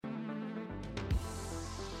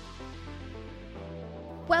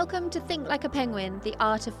Welcome to Think Like a Penguin, the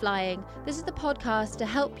art of flying. This is the podcast to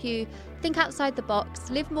help you think outside the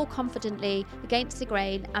box, live more confidently against the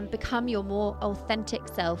grain, and become your more authentic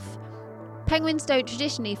self. Penguins don't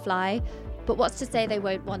traditionally fly, but what's to say they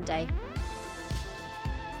won't one day?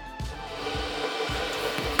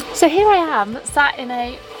 So here I am, sat in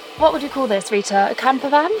a, what would you call this, Rita? A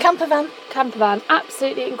campervan? Campervan.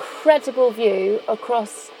 Absolutely incredible view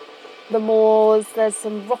across the moors. There's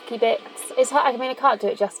some rocky bits. It's hard, I can't do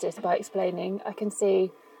it justice by explaining. I can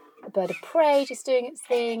see a bird of prey just doing its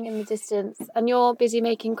thing in the distance, and you're busy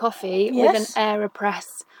making coffee with an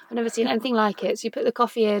AeroPress. I've never seen anything like it. So you put the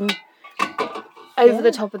coffee in over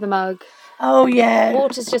the top of the mug. Oh yeah.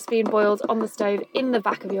 Water's just being boiled on the stove in the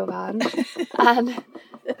back of your van, and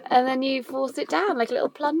then you force it down like a little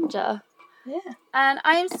plunger. Yeah. And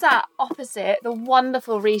I am sat opposite the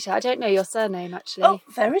wonderful Rita. I don't know your surname actually. Oh,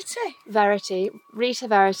 Verity. Rita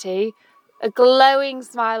Verity. A glowing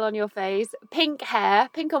smile on your face, pink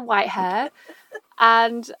and white hair.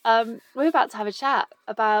 And we're about to have a chat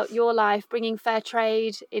about your life, bringing fair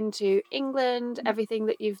trade into England, everything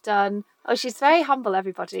that you've done. Oh, she's very humble,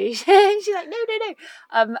 everybody. She's like,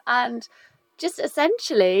 no. And just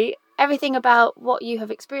essentially everything about what you have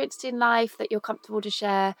experienced in life that you're comfortable to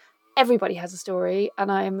share. Everybody has a story,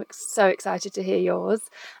 and I am so excited to hear yours.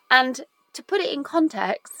 And to put it in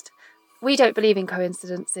context, we don't believe in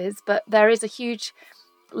coincidences, but there is a huge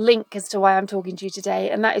link as to why I'm talking to you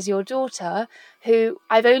today, and that is your daughter, who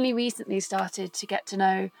I've only recently started to get to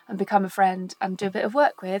know and become a friend and do a bit of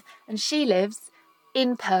work with, and she lives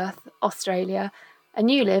in Perth, Australia,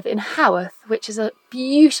 and you live in Haworth, which is a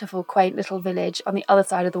beautiful, quaint little village on the other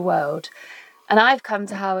side of the world. And I've come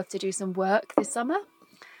to Haworth to do some work this summer,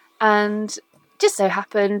 and just so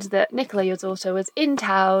happened that Nicola, your daughter, was in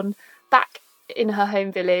town, back in her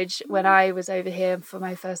home village when I was over here for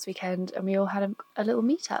my first weekend, and we all had a little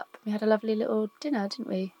meet up. We had a lovely little dinner, didn't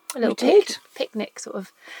we? A little picnic sort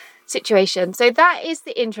of situation. So that is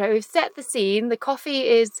the intro. We've set the scene. The coffee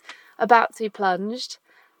is about to be plunged.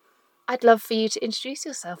 I'd love for you to introduce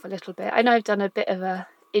yourself a little bit. I know I've done a bit of a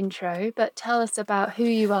intro, but tell us about who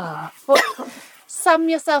you are. Sum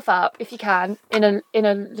yourself up, if you can, in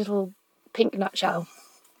a little pink nutshell.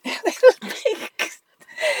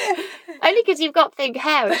 Only because you've got pink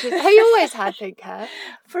hair. Have you always had pink hair?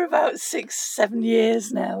 For about 6-7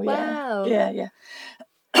 years now. Wow. Yeah.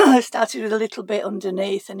 I started with a little bit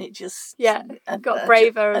underneath, and it just got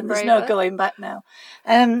braver and there's braver. no going back now.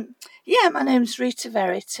 My name's Rita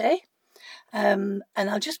Verity, and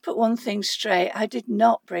I'll just put one thing straight. I did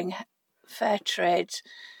not bring fair trade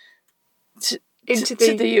to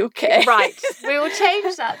the UK. Right, we will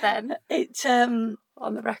change that then.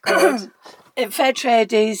 On the record. Fair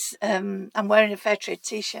trade is, I'm wearing a fair trade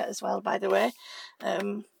t-shirt as well, by the way,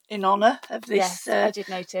 in honour of this I did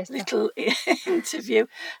notice. little interview.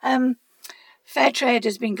 Fair trade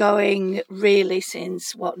has been going really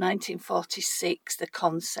since, 1946, the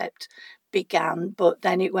concept began, but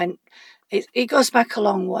then it goes back a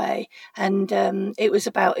long way, and it was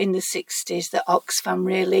about in the 60s that Oxfam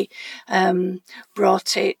really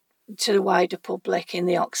brought it to the wider public in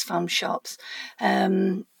the Oxfam shops,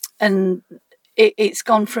 and it's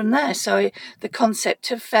gone from there. So the concept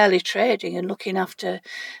of fairly trading and looking after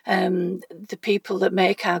the people that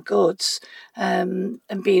make our goods and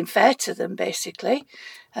being fair to them, basically,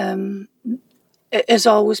 it has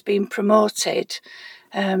always been promoted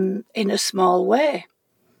in a small way.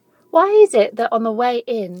 Why is it that on the way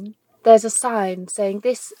in there's a sign saying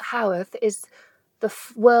this Haworth is the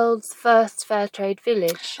world's first fair trade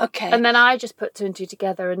village? Okay. And then I just put two and two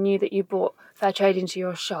together and knew that you brought fair trade into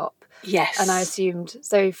your shop. Yes. And I assumed,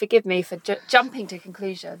 so forgive me for jumping to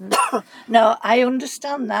conclusions. No, I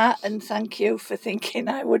understand that, and thank you for thinking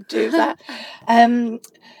I would do that. I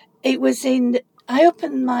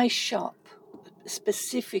opened my shop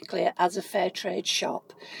specifically as a fair trade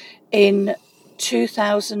shop in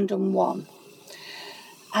 2001.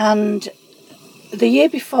 And the year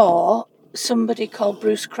before, somebody called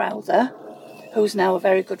Bruce Crowther, who's now a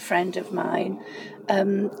very good friend of mine,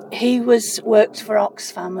 he worked for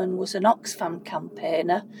Oxfam and was an Oxfam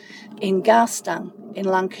campaigner in Garstang in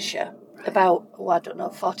Lancashire, about,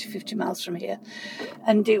 40, 50 miles from here.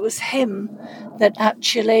 And it was him that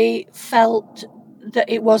actually felt that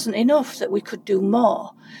it wasn't enough, that we could do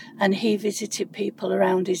more. And he visited people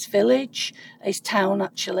around his village, his town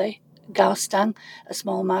actually, Garstang, a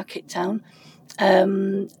small market town.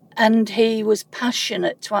 And he was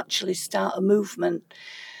passionate to actually start a movement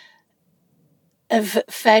of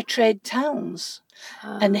fair trade towns.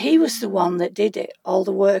 And he was the one that did it, all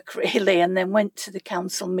the work really, and then went to the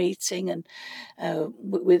council meeting and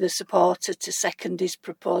with a supporter to second his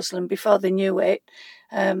proposal. And before they knew it,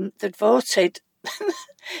 they'd voted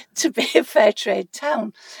to be a fair trade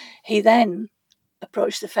town. He then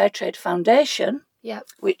approached the Fair Trade Foundation,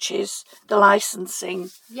 which is the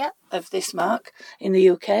licensing of this mark in the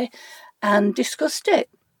UK, and discussed it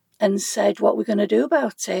and said, what we're going to do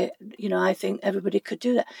about it. You know, I think everybody could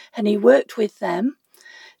do that. And he worked with them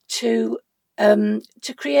to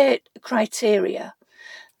create criteria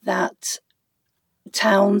that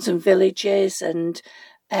towns and villages and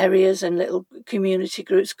areas and little community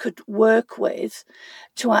groups could work with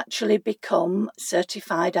to actually become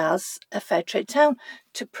certified as a fair trade town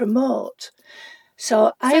to promote.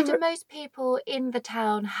 So do most people in the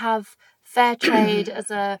town have fair trade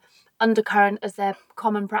as a undercurrent as their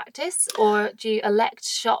common practice, or do you elect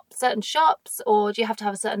certain shops, or do you have to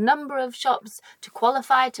have a certain number of shops to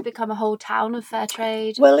qualify to become a whole town of fair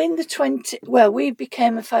trade? Well, we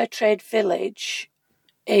became a fair trade village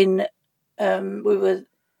in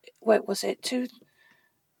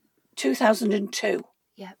 2002.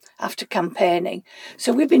 After campaigning.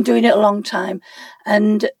 So we've been doing it a long time,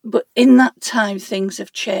 but in that time things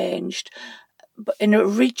have changed. But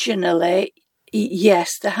originally,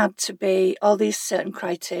 yes, there had to be all these certain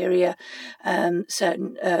criteria,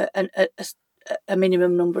 certain a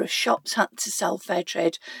minimum number of shops had to sell fair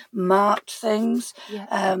trade marked things.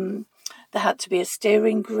 There had to be a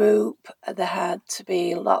steering group. There had to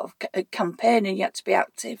be a lot of campaigning. You had to be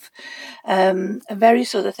active, and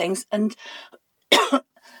various other things.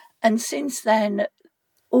 And since then,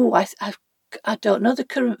 I don't know the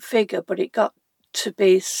current figure, but it got to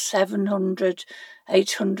be 700,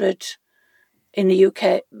 800 in the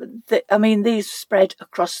UK. These spread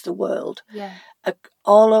across the world.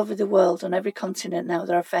 All over the world, on every continent now,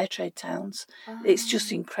 there are fair trade towns. It's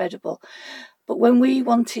just incredible. But when we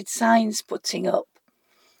wanted signs putting up,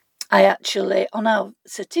 I actually, on our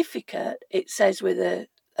certificate, it says with a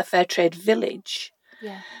fair trade village.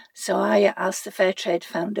 So I asked the Fair Trade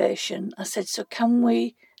Foundation, I said, so can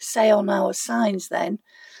we say on our signs then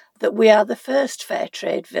that we are the first fair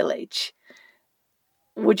trade village?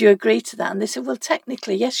 Would you agree to that? And they said, well,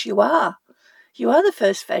 technically, yes, you are. You are the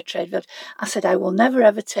first fair trade village. I said, I will never,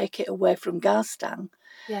 ever take it away from Garstang.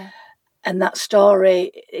 And that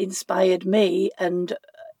story inspired me and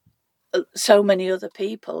so many other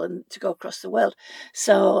people and to go across the world.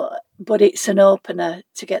 So, but it's an opener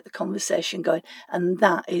to get the conversation going. And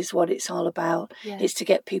that is what it's all about. It's to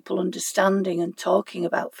get people understanding and talking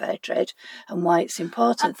about fair trade and why it's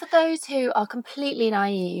important. And for those who are completely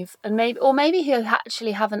naive and maybe who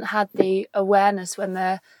actually haven't had the awareness when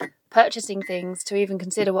they're purchasing things to even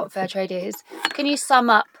consider what fair trade is, can you sum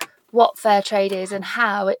up what fair trade is and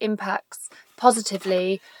how it impacts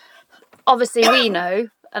positively? Obviously we know,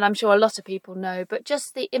 and I'm sure a lot of people know, but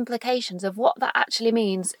just the implications of what that actually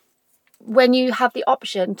means when you have the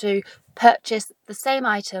option to purchase the same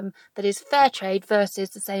item that is fair trade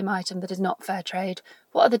versus the same item that is not fair trade.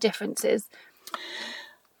 What are the differences?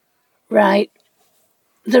 Right.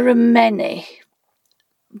 There are many,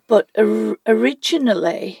 but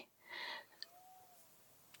originally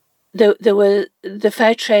the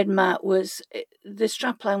fair trade mark was, the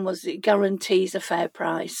strapline was, it guarantees a fair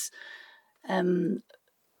price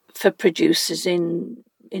for producers in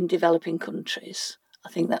developing countries. I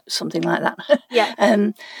think that's something like that.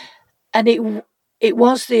 And it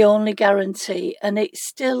was the only guarantee, and it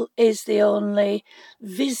still is the only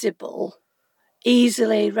visible,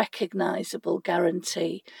 easily recognisable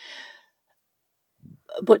guarantee.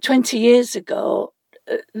 But 20 years ago,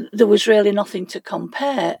 there was really nothing to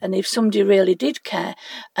compare. And if somebody really did care,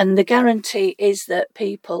 and the guarantee is that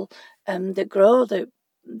people that grow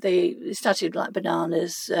they started like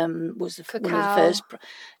bananas, was one of the first.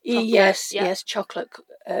 Yes, chocolate,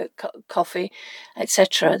 coffee,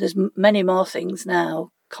 etc. There's many more things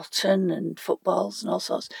now, cotton and footballs and all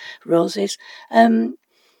sorts, roses.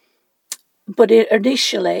 But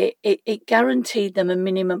initially, it guaranteed them a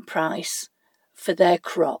minimum price for their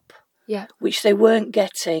crop, which they weren't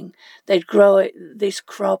getting. They'd grow this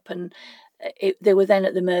crop and they were then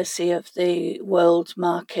at the mercy of the world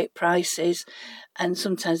market prices, and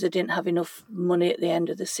sometimes they didn't have enough money at the end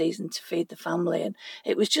of the season to feed the family, and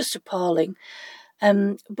it was just appalling.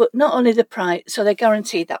 But not only the price, so they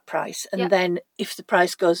guaranteed that price, and then if the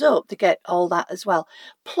price goes up, they get all that as well,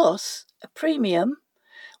 plus a premium,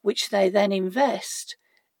 which they then invest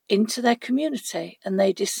into their community, and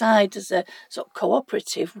they decide as a sort of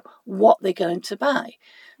cooperative what they're going to buy.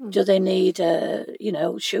 Do they need,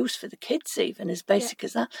 shoes for the kids, even as basic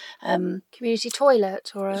as that? Community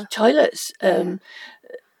toilet or a... Toilets.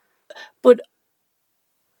 But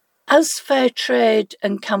as fair trade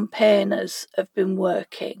and campaigners have been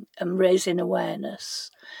working and raising awareness,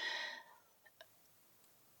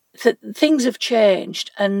 things have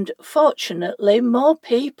changed, and fortunately more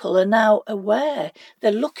people are now aware.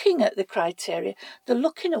 They're looking at the criteria, they're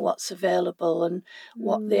looking at what's available and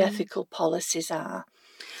what the ethical policies are.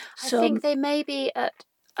 So, I think they may be I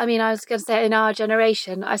was going to say in our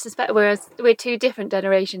generation. I suspect we're two different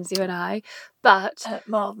generations, you and I, but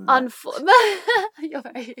more than that.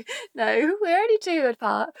 No, we're only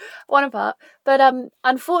one apart. But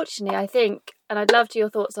unfortunately, I think, and I'd love to your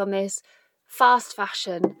thoughts on this, fast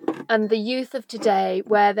fashion and the youth of today,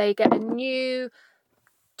 where they get a new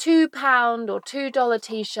 £2 or $2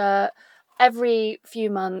 t-shirt every few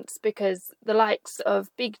months because the likes of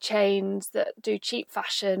big chains that do cheap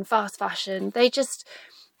fashion, fast fashion,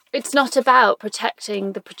 it's not about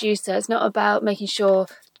protecting the producer. It's not about making sure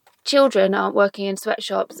children aren't working in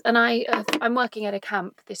sweatshops. And I'm working at a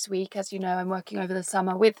camp this week, as you know. I'm working over the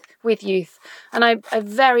summer with youth, and I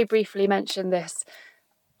very briefly mentioned this.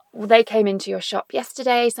 They came into your shop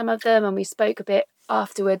yesterday, some of them, and we spoke a bit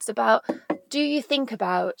afterwards about, do you think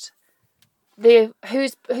about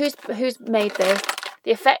who's made this,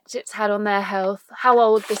 the effect it's had on their health, how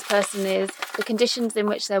old this person is, the conditions in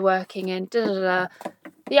which they're working in,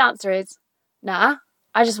 The answer is, nah,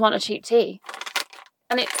 I just want a cheap tee.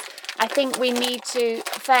 And I think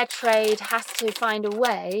fair trade has to find a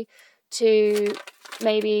way to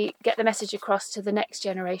maybe get the message across to the next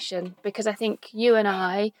generation, because I think you and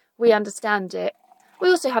I, we understand it. We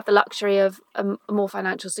also have the luxury of a more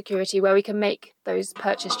financial security where we can make those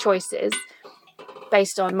purchase choices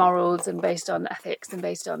based on morals and based on ethics and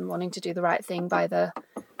based on wanting to do the right thing by the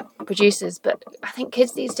producers. But I think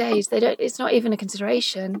kids these days, it's not even a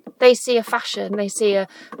consideration. They see a fashion, they see a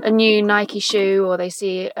new Nike shoe, or they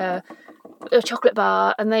see a chocolate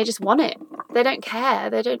bar, and they just want it. They don't care.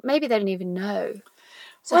 Maybe they don't even know.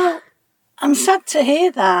 So, well, I'm sad to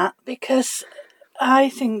hear that, because I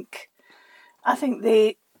think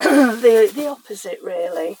the the opposite,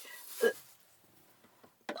 really.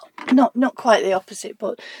 Not quite the opposite,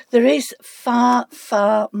 but there is far,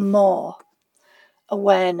 far more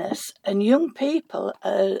awareness, and young people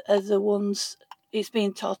are the ones. It's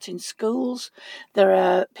being taught in schools. There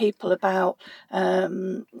are people about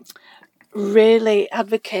really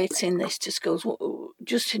advocating this to schools.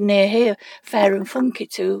 Just near here, Fair and Funky,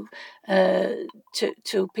 to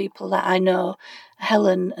people that I know,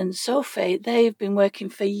 Helen and Sophie, they've been working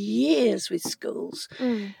for years with schools,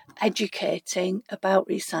 educating about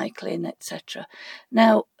recycling, etc.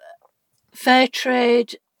 Now, fair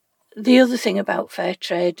trade, the other thing about fair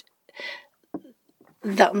trade,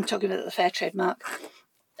 that I'm talking about the fair trade mark,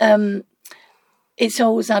 it's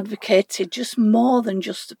always advocated just more than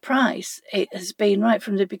just the price. It has been right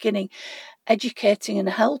from the beginning educating and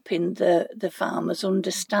helping the farmers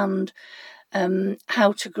understand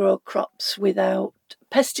how to grow crops without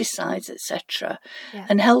pesticides, etc.,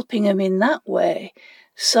 and helping them in that way.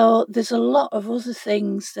 So there's a lot of other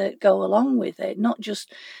things that go along with it, not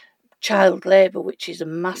just child labour, which is a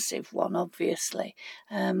massive one, obviously,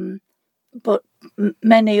 but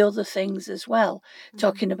many other things as well,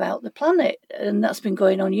 talking about the planet. And that's been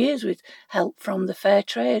going on years with help from the fair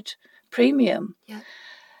trade premium. Yeah.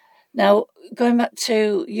 Now, going back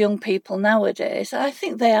to young people nowadays, I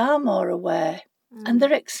think they are more aware and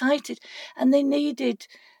they're excited, and they needed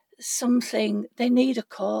something. They need a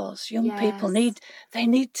cause. Young people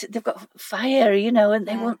they've got fire, and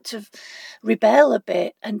they want to rebel a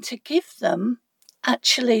bit, and to give them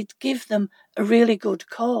a really good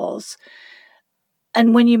cause.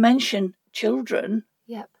 And when you mention children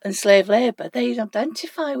and slave labour, they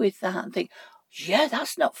identify with that and think, yeah,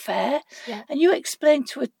 that's not fair. Yeah. And you explain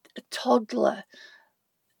to a toddler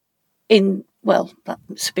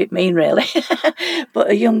that's a bit mean really, but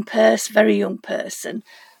very young person,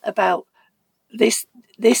 about this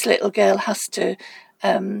little girl has to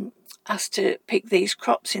pick these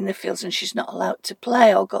crops in the fields and she's not allowed to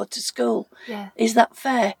play or go to school. Yeah. Is that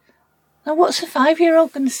fair? Now, what's a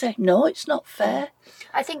 5-year-old going to say? No, it's not fair.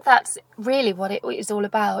 I think that's really what it is all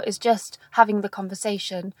about, is just having the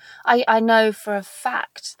conversation. I know for a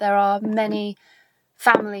fact there are many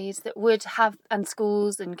families that would have, and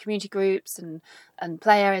schools and community groups and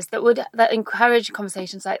play areas that encourage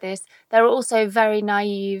conversations like this. There are also very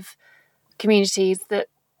naive communities that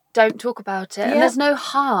don't talk about it, and there's no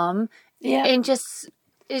harm in just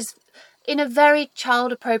in a very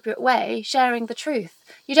child appropriate way, sharing the truth.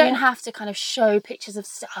 You don't have to kind of show pictures of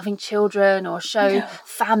starving children or show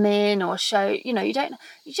famine or show, you know, you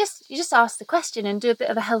just ask the question and do a bit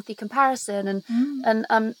of a healthy comparison.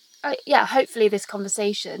 Hopefully this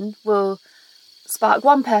conversation will spark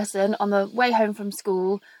one person on the way home from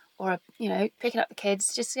school or, you know, picking up the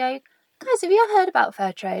kids, just go, guys, have you ever heard about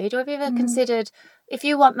fair trade? Or have you ever considered, if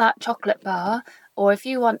you want that chocolate bar or if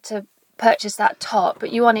you want to purchase that top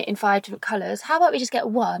but you want it in 5 different colours, how about we just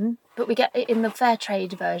get one but we get it in the fair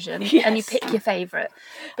trade version and you pick your favourite?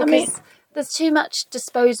 Because there's too much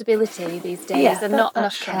disposability these days and not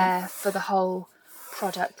enough care for the whole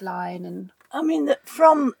product line. And I mean,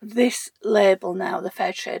 from this label now, the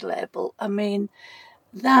fair trade label, I mean,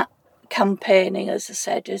 that campaigning, as I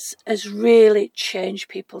said, has really changed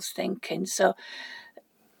people's thinking. So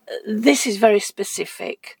this is very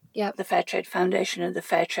specific. Yeah, the Fair Trade Foundation and the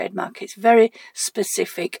Fair Trade Mark. It's very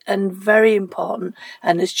specific and very important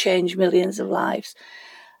and has changed millions of lives.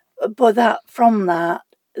 But from that,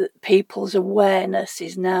 people's awareness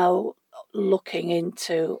is now looking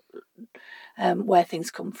into where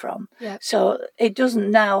things come from. Yeah. So it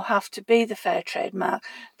doesn't now have to be the Fair Trade Mark.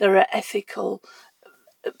 There are ethical...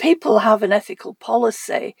 People have an ethical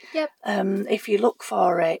policy if you look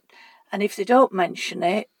for it. And if they don't mention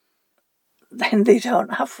it, then they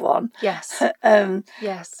don't have one. Yes.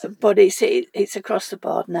 Yes. But it's across the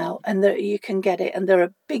board now, and you can get it, and there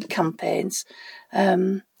are big campaigns.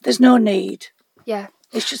 There's no need. Yeah.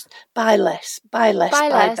 It's just buy less, buy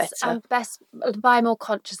better. And buy more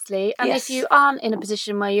consciously. And if you aren't in a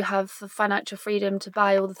position where you have the financial freedom to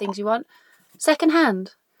buy all the things you want,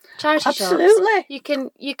 second-hand, charity shops. Absolutely.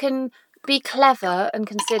 You can be clever and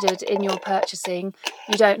considered in your purchasing.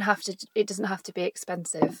 It doesn't have to be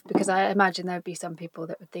expensive, because I imagine there would be some people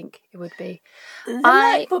that would think it would be.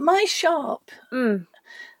 But my shop,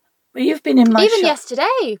 you've been in my shop. Even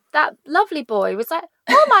yesterday, that lovely boy was like,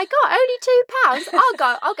 "Oh my God, only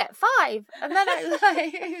 £2. I'll get 5." And then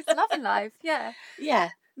he was loving life. Yeah. Yeah.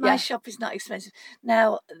 My shop is not expensive.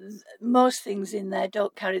 Now, most things in there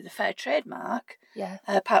don't carry the fair trade mark. Yeah.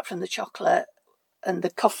 Apart from the chocolate and the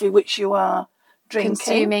coffee which you are drinking.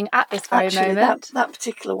 Consuming at this very moment. That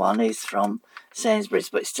particular one is from Sainsbury's,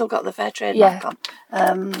 but it's still got the fair trade mark on.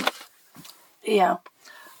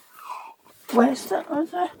 Where's the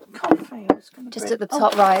other coffee? Just at the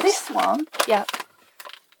top right. This one. Yeah.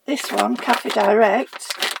 This one, Cafe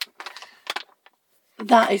Direct.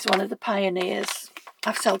 That is one of the pioneers.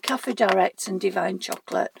 I've sold Cafe Direct and Divine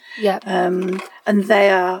Chocolate. Yeah. And they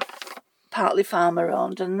are partly farmer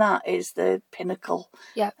owned, and that is the pinnacle.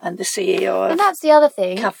 Yeah. And the CEO of And that's the other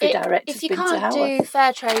thing. Cafe Direct. If you can't do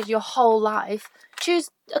fair trade your whole life, choose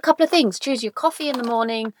a couple of things. Choose your coffee in the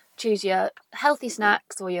morning, choose your healthy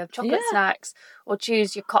snacks or your chocolate snacks, or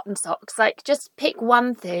choose your cotton socks. Like, just pick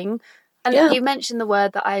one thing. And you mentioned the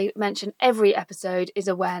word that I mention every episode is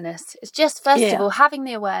awareness. It's just, first of all, having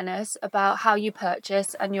the awareness about how you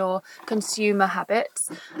purchase and your consumer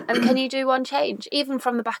habits. And can you do one change? Even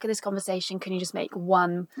from the back of this conversation, can you just make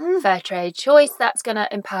one fair trade choice that's going to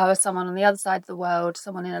empower someone on the other side of the world,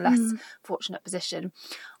 someone in a less fortunate position?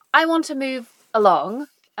 I want to move along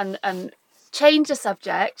and change the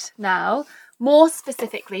subject now, more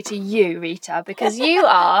specifically to you, Rita, because you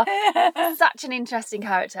are such an interesting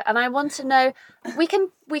character, and I want to know, we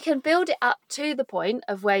can build it up to the point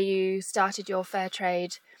of where you started your fair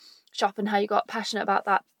trade shop and how you got passionate about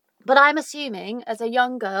that. But I'm assuming, as a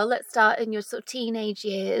young girl, let's start in your sort of teenage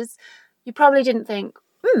years, you probably didn't think,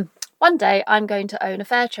 one day I'm going to own a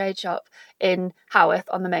fair trade shop in Haworth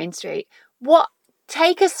on the main street.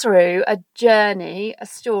 Take us through a journey, a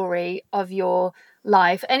story of your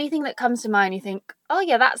life, anything that comes to mind you think, oh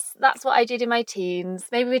yeah, that's what I did in my teens.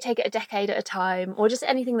 Maybe we take it a decade at a time, or just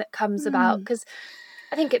anything that comes about, because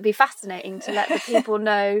I think it'd be fascinating to let the people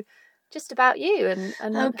know just about you.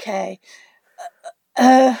 And okay,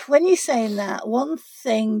 when you're saying that, one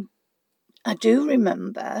thing I do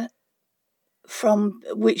remember, from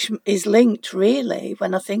which is linked really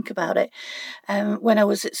when I think about it, when I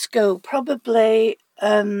was at school, probably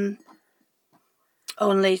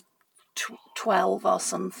only 12 or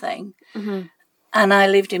something, and I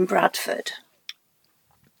lived in Bradford.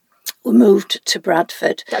 We moved to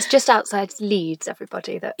Bradford. That's just outside Leeds,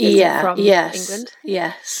 everybody that isn't from England.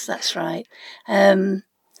 Yes, that's right.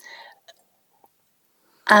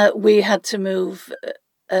 We had to move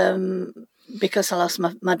because I lost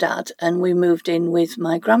my dad, and we moved in with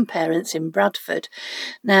my grandparents in Bradford.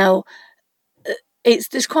 Now,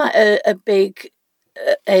 there's quite a big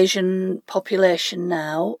Asian population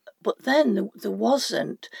now, but then there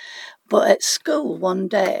wasn't. But at school one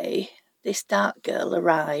day, this dark girl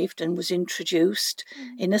arrived and was introduced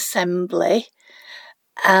in assembly,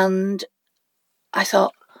 and I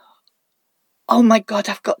thought, oh my God,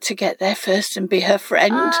 I've got to get there first and be her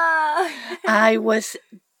friend. I was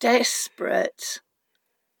desperate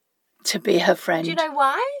to be her friend. Do you know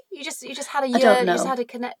why? You just had a year. I don't know. You just had to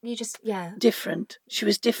connect. Different. She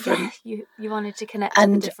was different. Yeah, you wanted to connect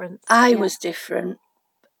and with the difference. I was different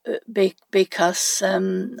because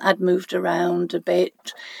I'd moved around a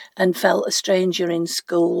bit and felt a stranger in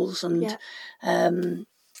schools, and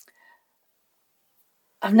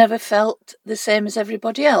I've never felt the same as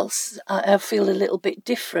everybody else. I feel a little bit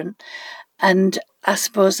different. And I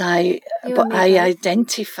suppose I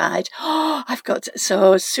identified, I've got to,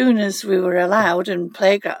 so as soon as we were allowed in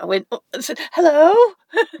playground, I went up and said, hello.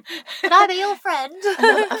 Can I be your friend?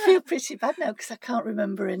 I feel pretty bad now because I can't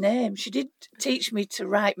remember her name. She did teach me to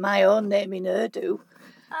write my own name in Urdu,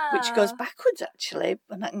 which goes backwards actually,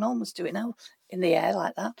 and I can almost do it now in the air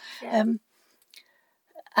like that. Yeah.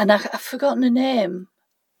 And I've forgotten her name,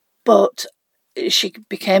 but she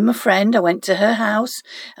became a friend. I went to her house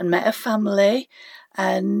and met her family,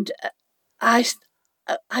 and I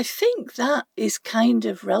think that is kind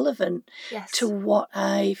of relevant to what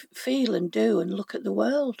I feel and do and look at the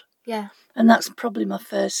world. Yeah. And that's probably my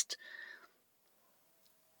first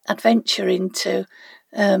adventure into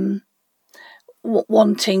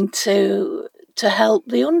wanting to help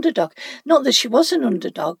the underdog. Not that she was an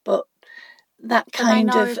underdog, but that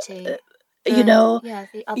kind of... the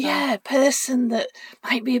other. Person that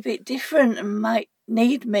might be a bit different and might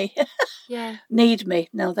need me. Need me.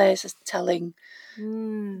 Now there's a telling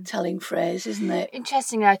phrase, isn't it?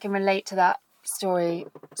 Interestingly, I can relate to that story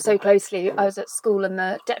so closely. I was at school and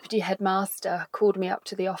the deputy headmaster called me up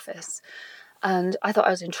to the office, and I thought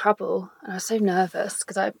I was in trouble, and I was so nervous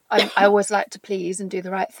because I always like to please and do the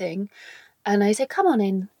right thing. And I said, come on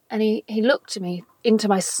in. And he looked at me, into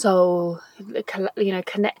my soul,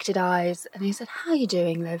 connected eyes. And he said, how are you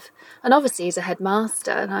doing, Liv? And obviously he's a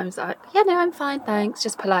headmaster. And I was like, yeah, no, I'm fine, thanks.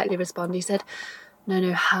 Just politely respond. He said,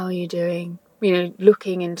 no, how are you doing?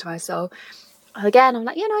 Looking into my soul. And again, I'm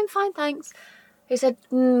like, yeah, no, I'm fine, thanks. He said,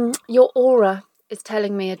 your aura is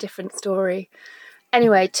telling me a different story.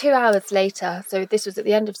 Anyway, 2 hours later, so this was at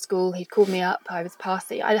the end of school, he'd called me up. I was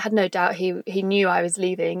passing. I had no doubt he knew I was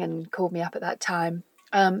leaving and called me up at that time.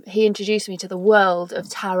 He introduced me to the world of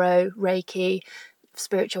tarot, Reiki,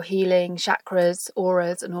 spiritual healing, chakras,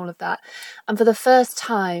 auras, and all of that. And for the first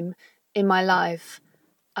time in my life,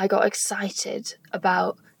 I got excited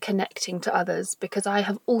about connecting to others, because I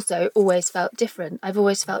have also always felt different. I've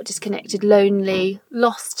always felt disconnected, lonely,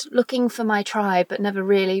 lost, looking for my tribe, but never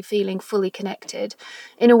really feeling fully connected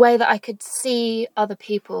in a way that I could see other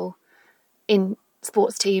people in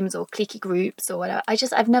sports teams or cliquey groups or whatever.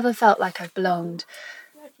 I've never felt like I've belonged.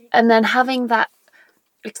 And then having that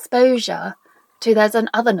exposure to there's an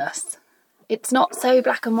otherness. It's not so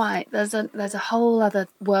black and white. There's a whole other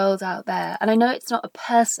world out there. And I know it's not a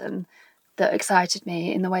person that excited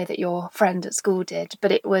me in the way that your friend at school did,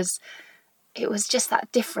 but it was just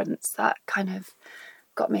that difference that kind of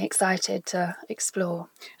got me excited to explore.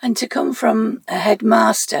 And to come from a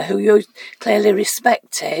headmaster who you clearly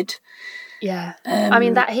respected. Yeah, I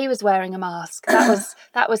mean that he was wearing a mask.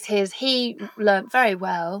 That was his. He learnt very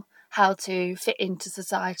well how to fit into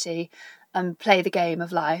society and play the game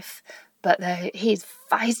of life. But he's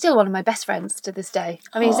still one of my best friends to this day.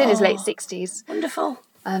 I mean, he's in his late 60s. Wonderful.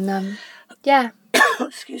 And yeah.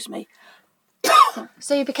 Excuse me.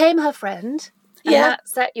 So you became her friend. And that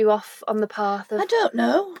set you off on the path of... I don't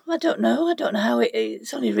know how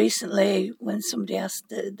it's only recently when somebody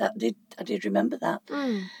asked I did remember that.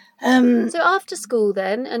 So after school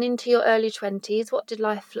then, and into your early 20s, what did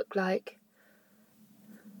life look like?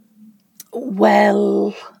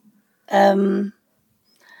 Well, I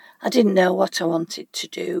didn't know what I wanted to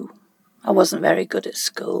do. I wasn't very good at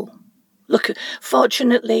school.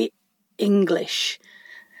 Fortunately, English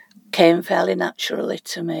came fairly naturally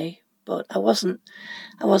to me, but I wasn't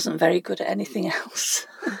very good at anything else.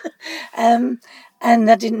 And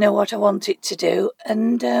I didn't know what I wanted to do,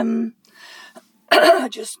 and I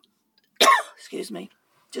just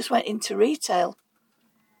just went into retail.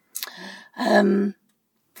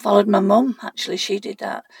 Followed my mum, actually, she did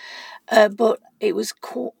that. But it was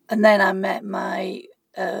cool. And then I met my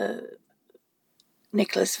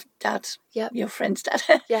Nicola's dad, your friend's dad,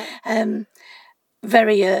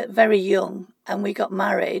 very young, and we got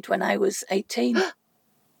married when I was 18.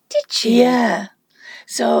 Did you? Yeah.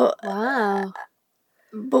 So, wow.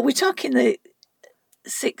 But we're talking the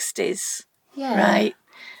 60s, right?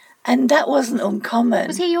 And that wasn't uncommon.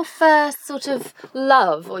 Was he your first sort of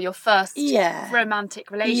love or your first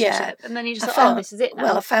romantic relationship? Yeah. And then you just thought, this is it now.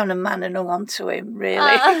 Well, I found a man and hung on to him, really.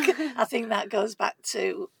 I think that goes back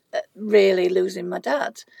to really losing my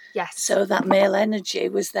dad. Yes. So that male energy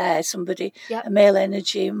was there. Somebody, a male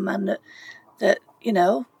energy, a man that you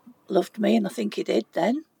know, loved me, and I think he did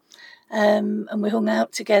then. And we hung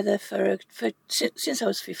out together for since I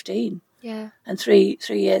was 15. Yeah. And 3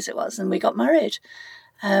 years it was, and we got married.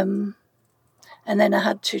 And then I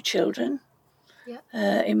had 2 children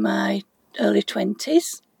in my early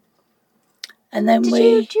 20s. And then do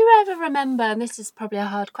you ever remember, and this is probably a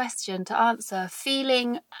hard question to answer,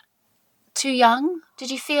 feeling too young? Did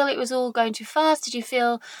you feel it was all going too fast? Did you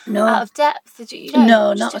feel out of depth?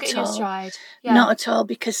 No, not took at it in all. Your stride? Yeah. Not at all,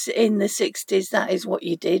 because in the 60s, that is what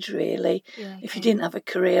you did, really. Yeah, okay. If you didn't have a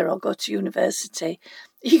career or go to university,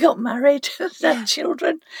 you got married, had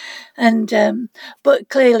children. And but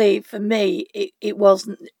clearly for me, it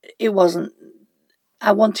wasn't,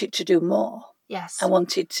 I wanted to do more. Yes.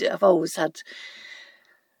 I've always had,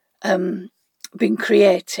 been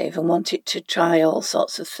creative and wanted to try all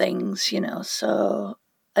sorts of things, you know, so,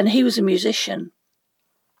 and he was a musician.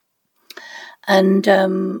 And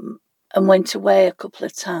went away a couple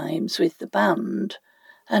of times with the band.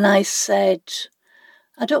 And I said,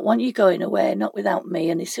 I don't want you going away, not without me.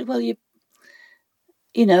 And he said, well, you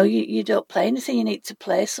don't play anything, you need to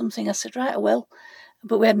play something. I said, right, I will.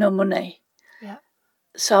 But we had no money. Yeah.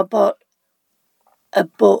 So I bought a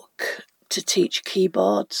book to teach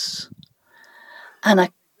keyboards. And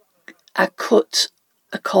I cut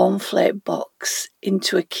a cornflake box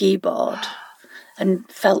into a keyboard and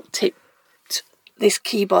felt tipped this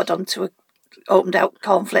keyboard onto a opened out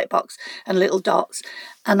cornflake box and little dots,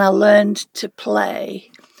 and I learned to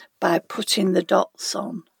play by putting the dots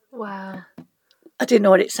on. Wow. I didn't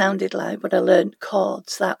know what it sounded like, but I learned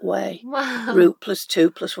chords that way. Wow. Root plus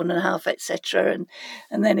 2 plus 1.5, etc.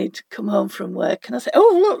 And then he'd come home from work and I'd say,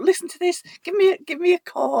 oh, look, listen to this. Give me a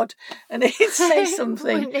chord. And he'd say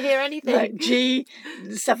something. Wouldn't hear anything. Like G,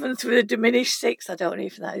 7th with a diminished 6. I don't know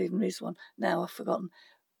if that even is one. Now I've forgotten.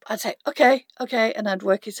 I'd say, okay. And I'd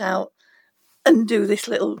work it out and do this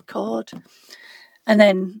little chord. And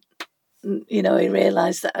then, you know, he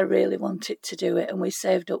realised that I really wanted to do it. And we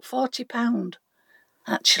saved up £40.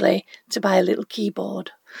 Actually, to buy a little keyboard.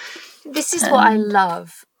 This is what I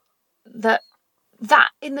love, that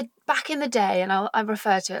back in the day, and I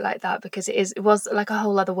refer to it like that because it was like a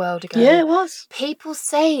whole other world ago. Yeah, it was. People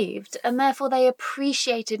saved, and therefore they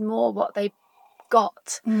appreciated more what they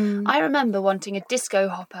got. I remember wanting a disco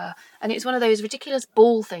hopper, and it's one of those ridiculous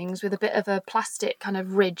ball things with a bit of a plastic kind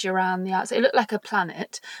of ridge around the outside. It looked like a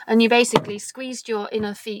planet, and you basically squeezed your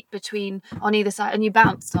inner feet on either side and you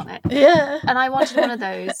bounced on it. Yeah. And I wanted one of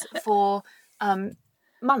those for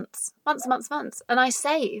months, and I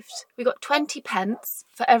saved. We got 20p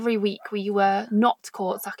for every week we were not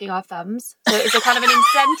caught sucking our thumbs, so it was a kind of an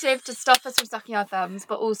incentive to stop us from sucking our thumbs,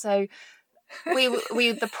 but also we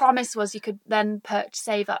the promise was you could then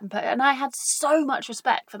save up and put it. And I had so much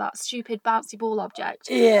respect for that stupid bouncy ball object.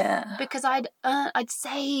 Yeah. Because I'd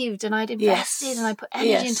saved and I'd invested and I put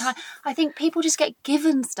energy and time. I think people just get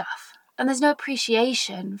given stuff and there's no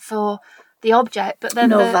appreciation for the object, but then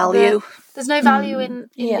value. There's no value in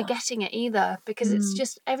the getting it either, because it's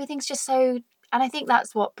just, everything's just so, and I think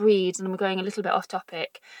that's what breeds, and I'm going a little bit off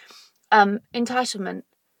topic, entitlement.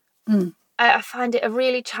 I find it a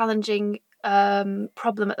really challenging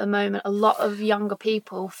problem at the moment. A lot of younger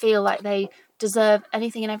people feel like they deserve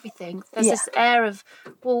anything and everything. There's this air of,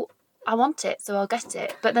 well, I want it, so I'll get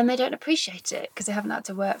it, but then they don't appreciate it because they haven't had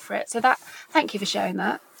to work for it. So thank you for sharing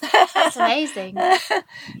that. That's amazing.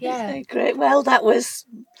 Yeah, great. Well, that was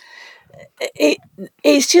it.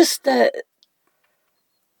 It's just that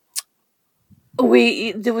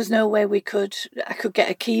there was no way I could get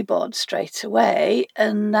a keyboard straight away,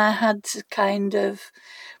 and I had to kind of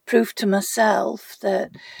prove to myself that,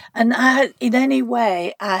 and in any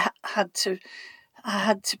way I had to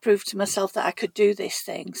prove to myself that I could do this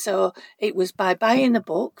thing. So it was by buying a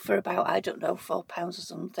book for about, I don't know, £4 or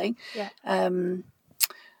something, and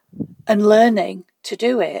learning to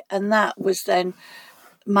do it. And that was then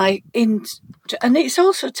and it's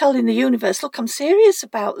also telling the universe, look, I'm serious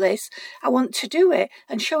about this. I want to do it,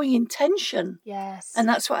 and showing intention. Yes. And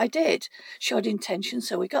that's what I did. Showed intention.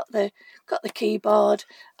 So we got the keyboard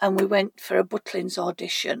and we went for a Butlins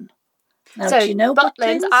audition. Now, so, do you know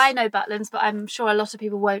Butlins? I know Butlins, but I'm sure a lot of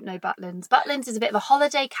people won't know Butlins. Butlins is a bit of a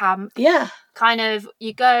holiday camp. Yeah. Kind of,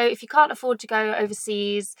 you go, if you can't afford to go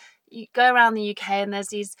overseas, you go around the UK and there's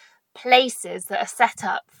these places that are set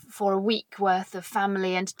up for a week worth of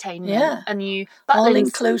family entertainment. Yeah. And you all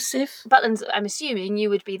inclusive. Butlins, I'm assuming you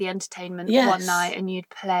would be the entertainment one night, and you'd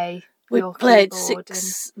play. We played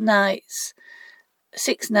 6 nights.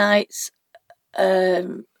 6 nights.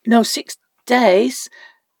 6 days.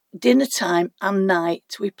 Dinner time and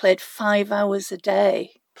night. We played 5 hours a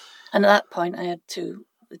day. And at that point, I had 2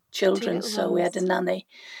 children, so we had a nanny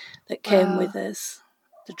that came with us.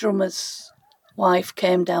 The drummer's wife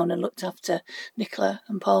came down and looked after Nicola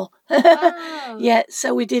and Paul. Wow. Yeah,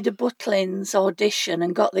 so we did a Butlins audition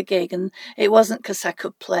and got the gig, and it wasn't because I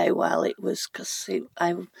could play well, it was because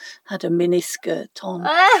I had a miniskirt on.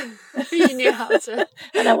 You knew how to.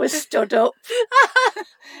 And I was stood up,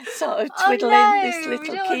 sort of twiddling this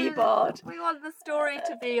little keyboard. We want the story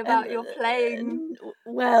to be about your playing.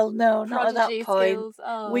 Well, no, not at that point.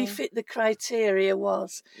 Oh. We fit the criteria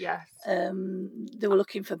was... Yes. They were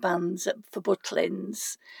looking for bands for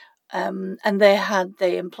Butlins, and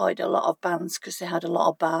they employed a lot of bands because they had a lot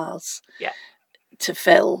of bars to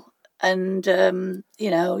fill, and 3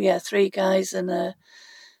 guys and a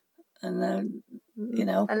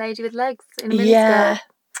lady with legs in a miniskirt.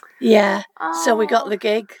 Yeah. So we got the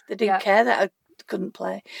gig. They didn't care that I couldn't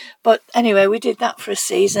play, but anyway, we did that for a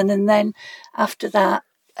season, and then after that,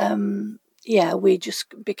 we just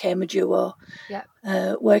became a duo. Yeah.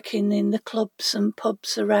 Working in the clubs and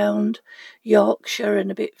pubs around Yorkshire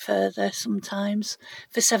and a bit further sometimes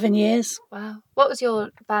for 7 years. Wow. What was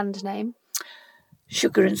your band name?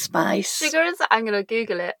 Sugar and Spice. I'm going to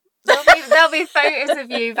Google it. There'll be photos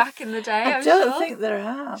of you back in the day. I don't think there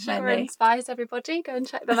are Sugar many. and Spice, everybody, go and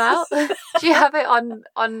check them out. Do you have it on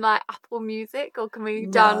like Apple Music, or can we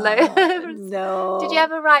download? No. Did you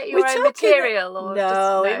ever write your own material? Or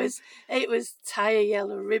no, it was tie a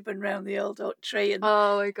yellow ribbon round the old oak tree, and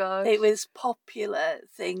oh my god, it was popular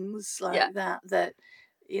things like that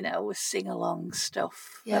was sing along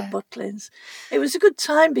stuff at Butlins. It was a good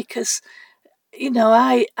time because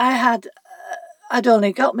I'd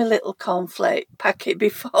only got my little cornflake packet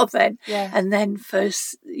before then. Yeah. And then for,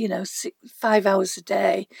 5 hours a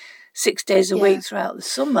day, 6 days a week throughout the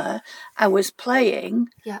summer, I was playing.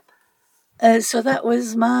 Yep. So that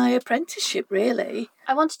was my apprenticeship, really.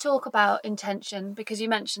 I want to talk about intention because you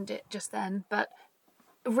mentioned it just then. But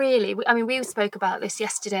really, we spoke about this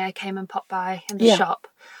yesterday. I came and popped by in the shop.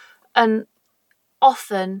 And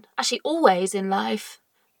often, actually always in life,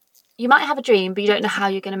 you might have a dream, but you don't know how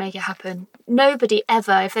you're going to make it happen. Nobody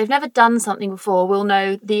ever, if they've never done something before, will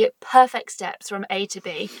know the perfect steps from A to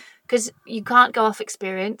B, because you can't go off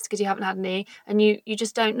experience because you haven't had any, and you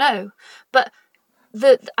just don't know. But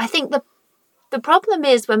I think the problem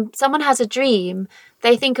is when someone has a dream,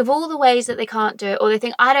 they think of all the ways that they can't do it, or they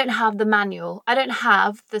think, I don't have the manual, I don't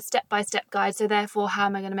have the step-by-step guide, so therefore how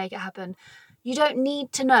am I going to make it happen? You don't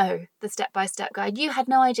need to know the step-by-step guide. You had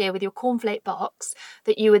no idea with your cornflake box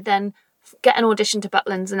that you would then get an audition to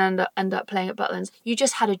Butlins and end up playing at Butlins. You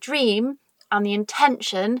just had a dream and the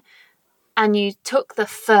intention, and you took the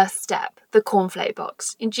first step, the cornflake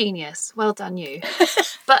box. Ingenious. Well done, you.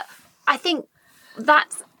 But I think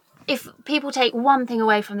that's, if people take one thing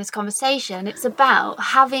away from this conversation, it's about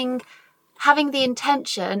having the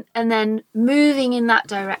intention and then moving in that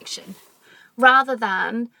direction, rather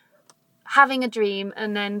than having a dream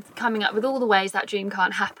and then coming up with all the ways that dream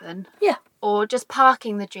can't happen. Yeah. Or just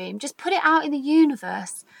parking the dream. Just put it out in the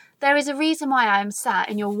universe. There is a reason why I am sat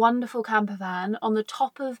in your wonderful campervan on the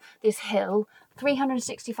top of this hill,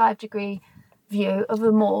 365-degree view of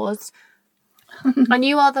the moors. And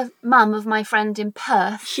you are the mum of my friend in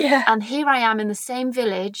Perth. Yeah. And here I am in the same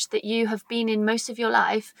village that you have been in most of your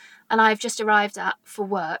life, and I've just arrived at for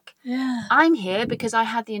work. Yeah. I'm here because I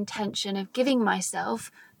had the intention of giving myself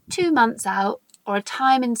 2 months out or a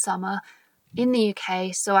time in summer in the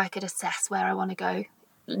UK so I could assess where I want to go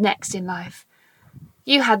next in life.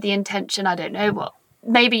 You had the intention, I don't know what,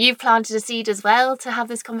 maybe you've planted a seed as well to have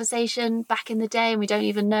this conversation back in the day and we don't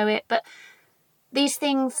even know it, but these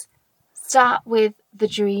things start with the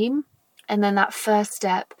dream and then that first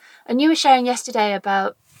step. And you were sharing yesterday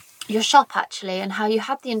about your shop actually and how you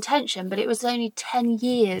had the intention, but it was only 10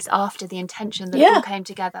 years after the intention that it all came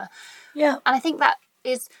together. Yeah. And I think that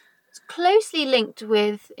is closely linked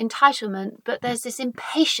with entitlement, but there's this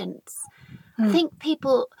impatience. I think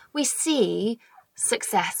we see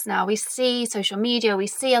success now, we see social media, we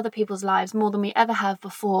see other people's lives more than we ever have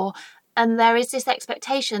before, and there is this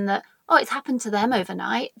expectation that, it's happened to them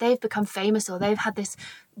overnight, they've become famous, or they've had this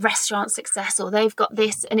restaurant success, or they've got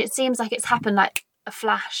this, and it seems like it's happened like a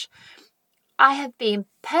flash. I have been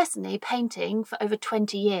personally painting for over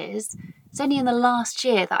 20 years. It's only in the last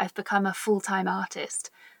year that I've become a full-time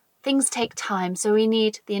artist. Things take time, so we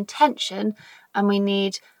need the intention and we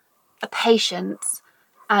need a patience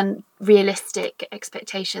and realistic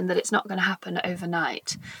expectation that it's not going to happen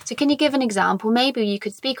overnight. So can you give an example? Maybe you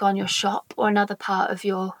could speak on your shop or another part of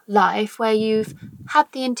your life where you've had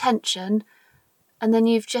the intention and then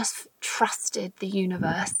you've just trusted the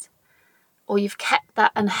universe, or you've kept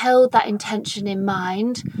that and held that intention in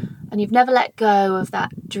mind and you've never let go of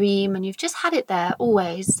that dream and you've just had it there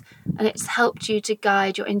always, and it's helped you to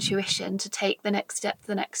guide your intuition to take the next step,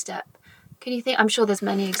 the next step. Can you think? I'm sure there's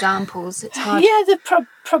many examples. It's hard. Yeah, there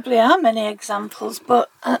probably are many examples, but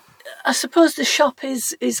I suppose the shop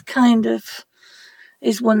is kind of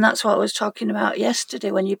is one. That's what I was talking about yesterday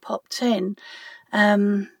when you popped in.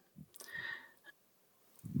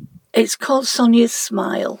 It's called Sonia's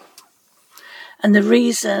Smile, and the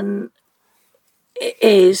reason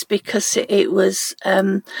is because it was.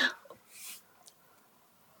 I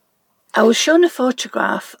was shown a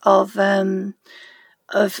photograph of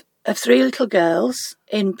 3 little girls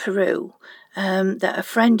in Peru that a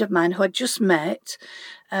friend of mine who I'd just met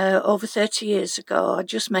over 30 years ago, I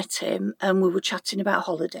just met him and we were chatting about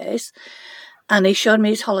holidays, and he showed me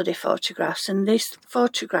his holiday photographs, and this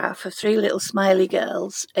photograph of 3 little smiley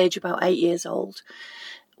girls, age about 8 years old,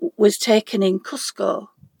 was taken in Cusco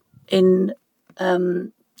in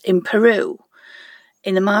Peru,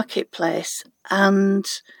 in the marketplace, and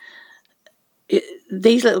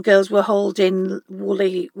these little girls were holding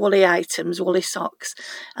woolly items, woolly socks,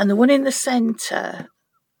 and the one in the centre,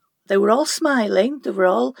 they were all smiling, they were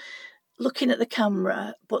all looking at the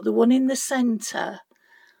camera, but the one in the centre,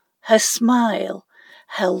 her smile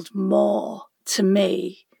held more to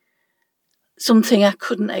me, something I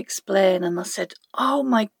couldn't explain, and I said, oh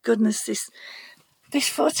my goodness, this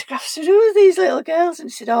photograph, said, who are these little girls? And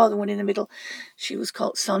he said, oh, the one in the middle, she was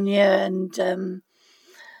called Sonia, and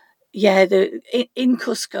yeah, in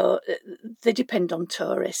Cusco, they depend on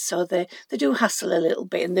tourists, so they do hassle a little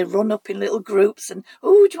bit, and they run up in little groups and,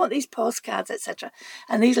 oh, do you want these postcards, etc.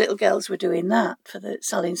 And these little girls were doing that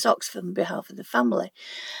selling socks on behalf of the family.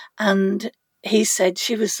 And he said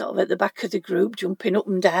she was sort of at the back of the group, jumping up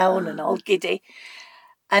and down and all giddy.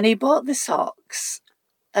 And he bought the socks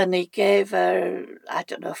and he gave her, I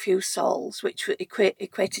don't know, a few sols, which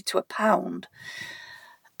equated to £1.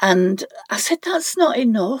 And I said, that's not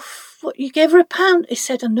enough. What, you gave her £1? He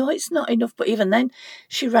said, I know it's not enough. But even then,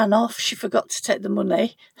 she ran off. She forgot to take the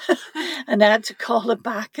money. And I had to call her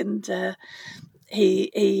back, and he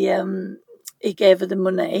gave her the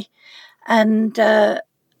money. And I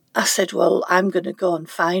said, well, I'm going to go and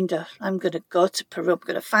find her. I'm going to go to Peru. I'm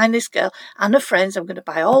going to find this girl and her friends. I'm going to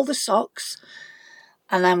buy all the socks,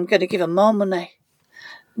 and I'm going to give her more money.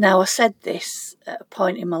 Now, I said this at a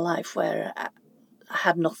point in my life where I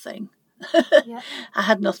had nothing. Yeah. I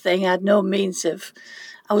had nothing. I had no means of.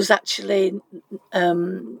 I was actually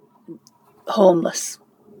homeless,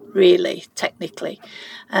 really, technically,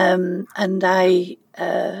 and I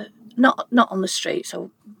not on the street.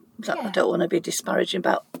 So I don't want to be disparaging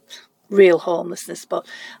about real homelessness, but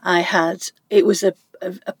it was a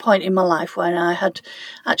point in my life when I had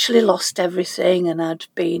actually lost everything, and I'd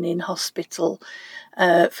been in hospital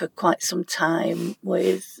for quite some time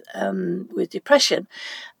with depression.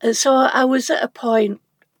 So I was at a point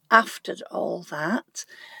after all that.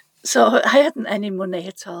 So I hadn't any money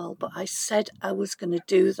at all, but I said I was going to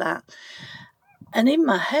do that. And in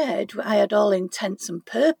my head, I had all intents and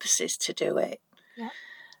purposes to do it. Yeah.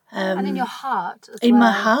 And in your heart as well. In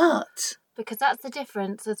my heart. Because that's the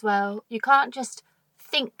difference as well. You can't just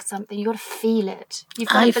think something, you've got to feel it. You've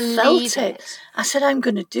got to believe felt it. I said, I'm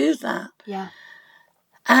going to do that. Yeah.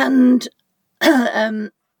 And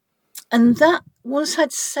and that, once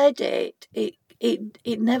I'd said it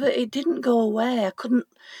didn't go away.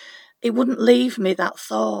 It wouldn't leave me, that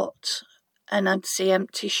thought. And I'd see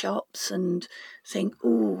empty shops and think,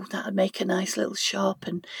 oh, that'd make a nice little shop.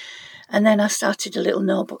 And then I started a little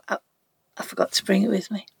notebook. I forgot to bring it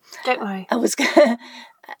with me. Don't worry.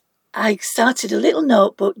 I started a little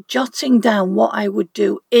notebook jotting down what I would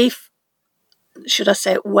do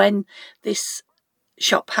when this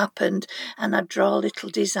shop happened, and I'd draw little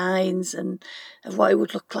designs and of what it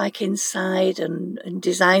would look like inside, and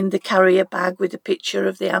design the carrier bag with a picture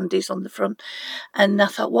of the Andes on the front. And I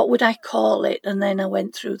thought, what would I call it? And then I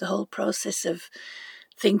went through the whole process of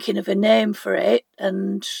thinking of a name for it,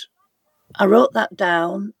 and I wrote that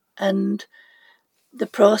down, and the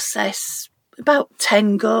process, about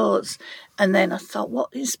 10 goes. And then I thought, what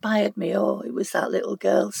inspired me? Oh, it was that little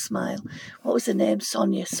girl's smile. What was her name?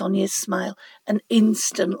 Sonia's smile. And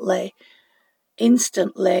instantly,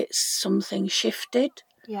 something shifted.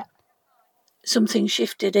 Yeah. Something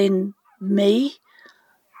shifted in me,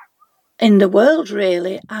 in the world,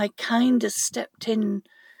 really. I kind of stepped in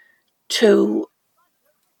to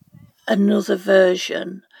another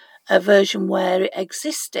version, a version where it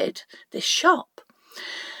existed, this shop.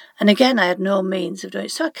 And again, I had no means of doing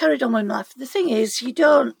it. So I carried on with my life. The thing is, I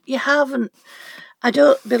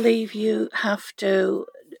don't believe you have to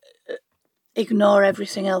ignore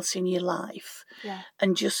everything else in your life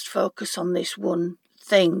and just focus on this one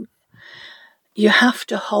thing. You have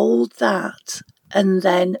to hold that, and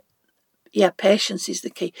then, patience is the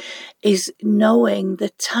key, is knowing the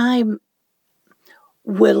time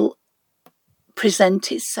will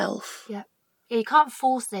present itself. Yeah. You can't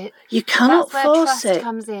force it. You cannot force it. That's where trust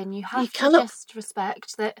comes in. You have to just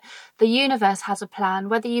respect that the universe has a plan,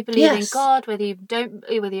 whether you believe in God, whether you don't,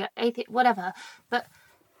 whether you're atheist, whatever. But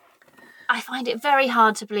I find it very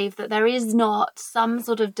hard to believe that there is not some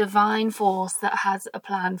sort of divine force that has a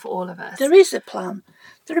plan for all of us. There is a plan.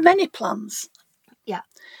 There are many plans. Yeah.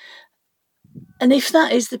 And if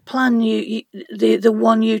that is the plan, the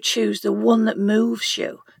one you choose, the one that moves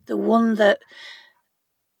you, the one that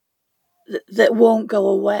won't go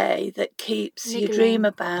away, that keeps you dream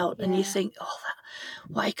about, and you think,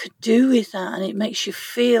 what I could do with that, and it makes you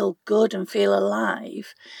feel good and feel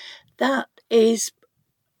alive, that is,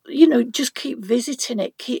 just keep visiting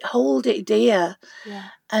it, hold it dear,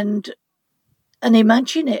 and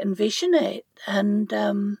imagine it and vision it, and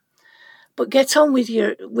but get on with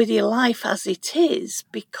your life as it is,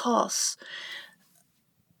 because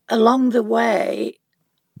along the way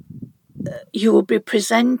you will be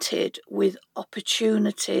presented with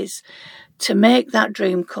opportunities to make that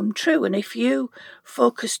dream come true. And if you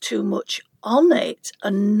focus too much on it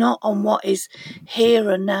and not on what is here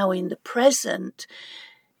and now in the present,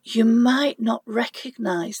 you might not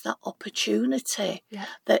recognise that opportunity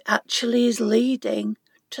that actually is leading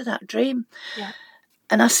to that dream. Yeah.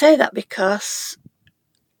 And I say that because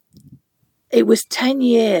it was 10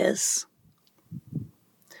 years.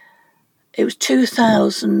 It was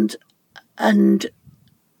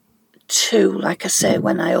 2002, like I say,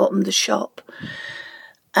 when I opened the shop.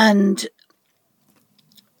 And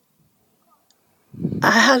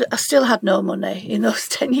I still had no money. In those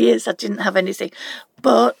 10 years, I didn't have anything.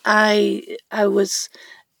 But I was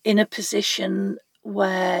in a position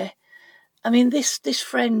where, this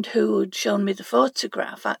friend who had shown me the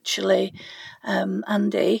photograph, actually,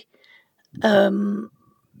 Andy,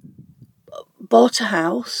 bought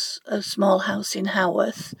a small house in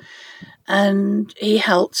Haworth, and he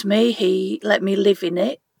helped me. He let me live in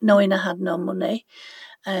it, knowing I had no money,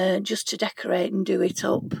 just to decorate and do it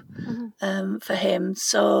up for him.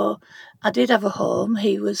 So I did have a home.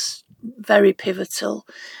 He was very pivotal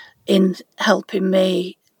in helping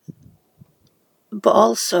me, but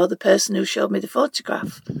also the person who showed me the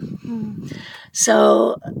photograph.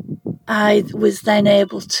 So I was then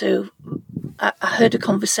able to, I heard a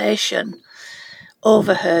conversation,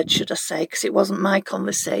 overheard, should I say, because it wasn't my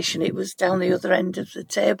conversation, it was down the other end of the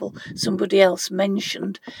table. Somebody else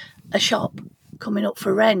mentioned a shop coming up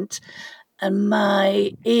for rent, and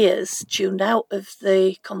my ears tuned out of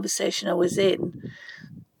the conversation I was in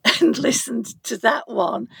and listened to that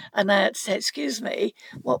one, and I had to say, excuse me,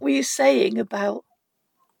 what were you saying about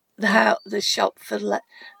the shop for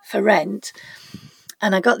rent?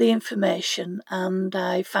 And I got the information, and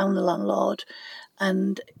I found the landlord,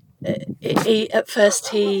 and at first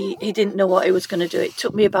he didn't know what he was going to do. It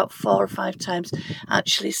took me about 4 or 5 times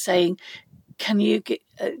actually saying, can you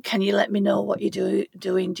let me know what you're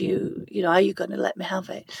doing? Are you going to let me have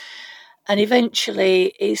it? And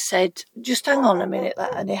eventually he said, just hang on a minute.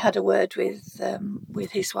 And he had a word with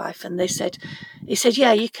his wife, and he said,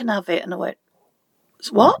 yeah, you can have it. And I went,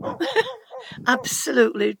 what?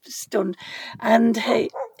 Absolutely stunned. And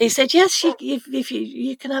he said, yes, if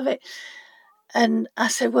you can have it. And I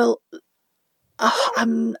said, well,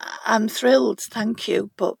 I'm thrilled, thank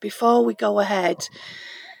you. But before we go ahead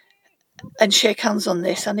and shake hands on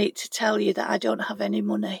this, I need to tell you that I don't have any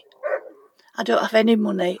money. I don't have any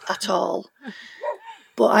money at all.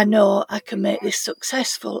 But I know I can make this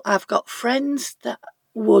successful. I've got friends that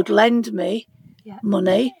would lend me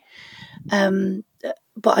money,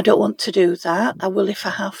 but I don't want to do that. I will if I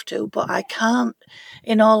have to, but I can't,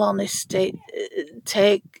 in all honesty,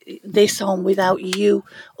 take this on without you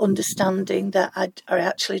understanding that I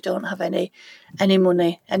actually don't have any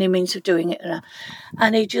money, any means of doing it.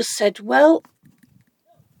 And he just said, well,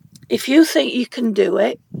 if you think you can do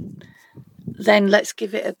it, then let's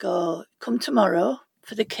give it a go. Come tomorrow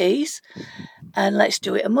for the keys, and let's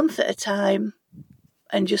do it a month at a time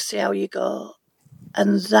and just see how you go.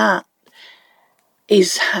 And that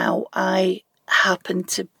is how I happened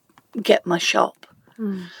to get my shop.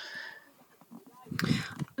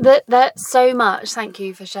 That's so much. Thank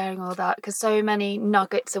you for sharing all that, because so many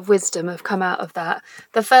nuggets of wisdom have come out of that.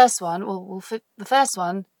 The first one, the first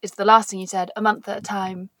one is the last thing you said, a month at a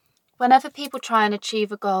time. Whenever people try and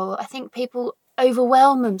achieve a goal, I think people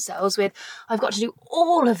overwhelm themselves with, I've got to do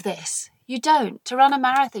all of this. You don't. To run a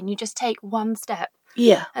marathon, you just take one step.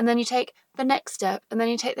 Yeah. And then you take the next step, and then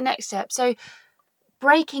you take the next step. So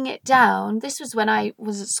breaking it down, this was when I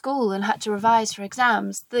was at school and had to revise for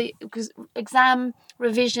exams. The exam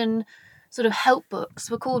revision sort of help books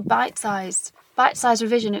were called bite-sized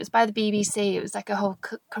revision. It was by the BBC. It was like a whole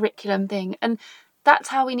curriculum thing. And that's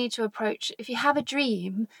how we need to approach. If you have a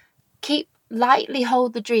dream, lightly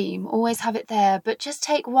hold the dream, always have it there, but just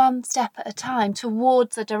take one step at a time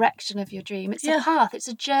towards the direction of your dream. It's a path, it's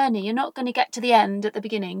a journey. You're not going to get to the end at the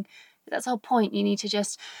beginning. That's the whole point. You need to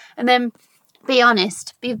just, and then be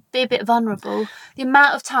honest, be a bit vulnerable. The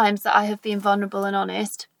amount of times that I have been vulnerable and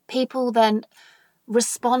honest, people then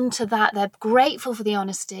respond to that. They're grateful for the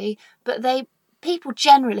honesty, but people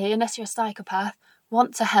generally, unless you're a psychopath,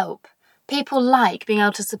 want to help. People like being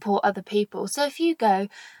able to support other people. So if you go,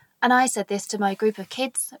 and I said this to my group of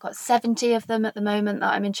kids, I've got 70 of them at the moment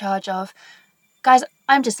that I'm in charge of. Guys,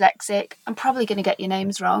 I'm dyslexic. I'm probably going to get your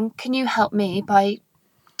names wrong. Can you help me by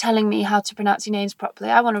telling me how to pronounce your names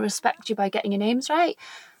properly? I want to respect you by getting your names right.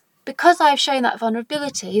 Because I've shown that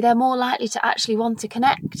vulnerability, they're more likely to actually want to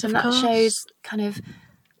connect. And that shows kind of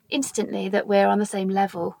instantly that we're on the same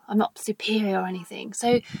level. I'm not superior or anything.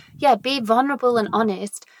 So yeah, be vulnerable and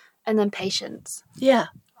honest, and then patience. Yeah.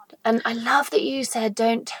 And I love that you said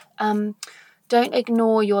don't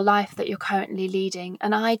ignore your life that you're currently leading.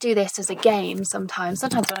 And I do this as a game sometimes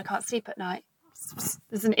when I can't sleep at night.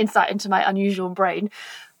 There's an insight into my unusual brain.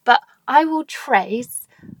 But I will trace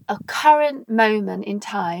a current moment in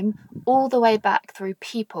time all the way back through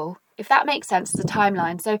people, if that makes sense, the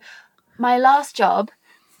timeline. So my last job,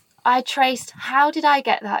 I traced how did I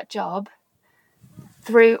get that job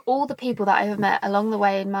through all the people that I have met along the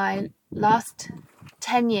way in my last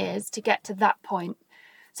 10 years to get to that point.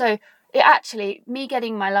 So me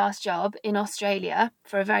getting my last job in Australia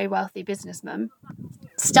for a very wealthy businessman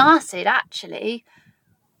started actually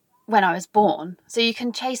when I was born. So you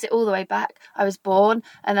can chase it all the way back. I was born,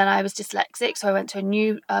 and then I was dyslexic, so I went to a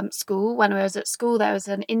new school. When I was at school, there was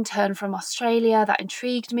an intern from Australia that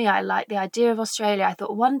intrigued me. I liked the idea of Australia. I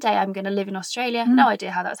thought one day I'm going to live in Australia. No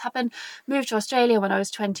idea how that's happened. Moved to Australia when I was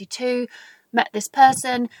 22, met this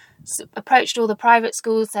person, approached all the private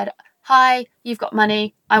schools, said, hi, you've got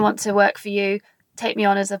money, I want to work for you, take me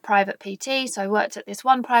on as a private PT. So I worked at this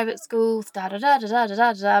one private school,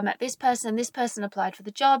 met this person applied for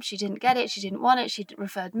the job, she didn't get it, she didn't want it, she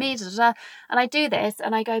referred me, and I do this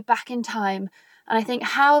and I go back in time and I think,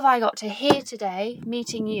 how have I got to here today,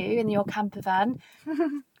 meeting you in your campervan?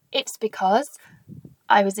 It's because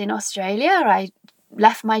I was in Australia, I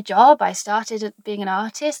left my job, I started being an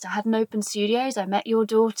artist, I had an open studios, I met your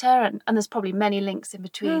daughter, and there's probably many links in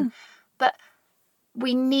between. But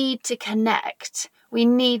we need to connect. We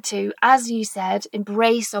need to, as you said,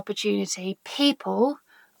 embrace opportunity. People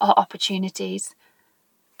are opportunities.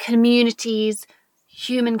 Communities,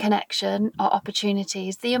 human connection are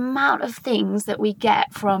opportunities. The amount of things that we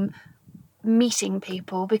get from meeting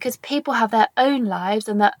people, because people have their own lives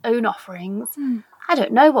and their own offerings. I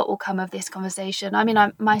don't know what will come of this conversation. I mean,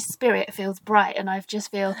 my spirit feels bright and I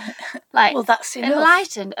just feel like well, that's enough.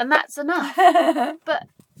 Enlightened, and that's enough. But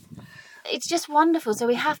it's just wonderful. So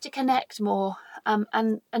we have to connect more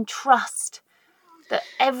and trust that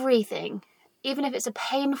everything, even if it's a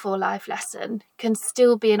painful life lesson, can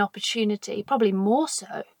still be an opportunity, probably more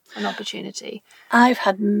so an opportunity. I've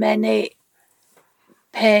had many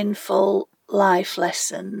painful life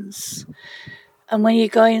lessons, and when you're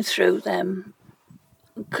going through them,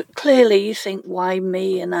 clearly you think, why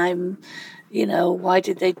me? And why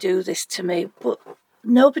did they do this to me? But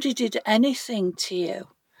nobody did anything to you.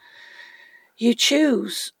 You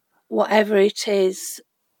choose whatever it is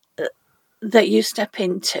that you step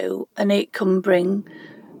into, and it can bring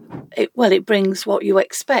it. Well, it brings what you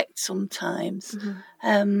expect sometimes.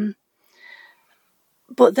 But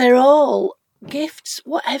they're all gifts,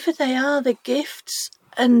 whatever they are, they're gifts.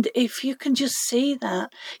 And if you can just see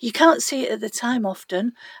that, you can't see it at the time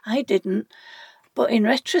often. I didn't. But in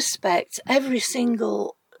retrospect, every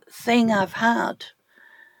single thing I've had,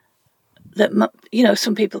 that,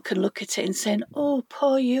 some people can look at it and say, oh,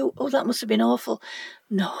 poor you, oh, that must have been awful.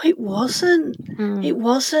 No, it wasn't. It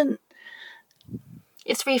wasn't.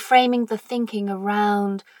 It's reframing the thinking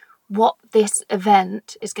around what this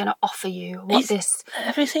event is going to offer you,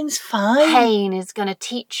 everything's fine, pain is going to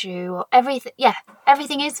teach you, or everything. Yeah,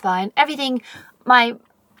 everything is fine. Everything. My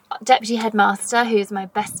deputy headmaster, who's my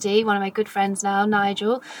bestie, one of my good friends now,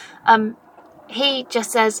 Nigel, he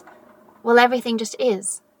just says, well, everything just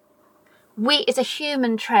is. It's a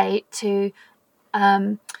human trait to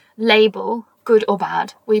label good or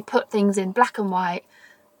bad. We put things in black and white,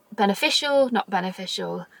 beneficial, not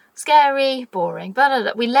beneficial, scary, boring, blah, blah,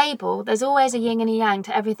 blah. We label. There's always a yin and a yang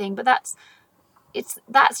to everything, but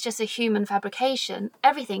that's just a human fabrication.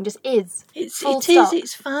 Everything just is. It's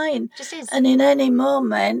fine. Just is. And in any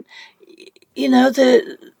moment, you know,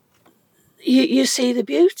 you see the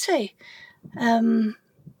beauty, and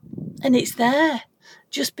it's there,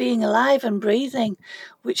 just being alive and breathing,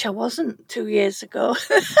 which I wasn't 2 years ago.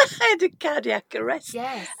 I had a cardiac arrest.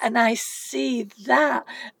 Yes. And I see that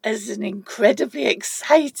as an incredibly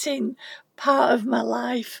exciting part of my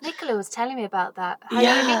life. Nicola was telling me about that. How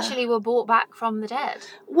you literally were brought back from the dead.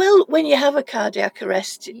 Well, when you have a cardiac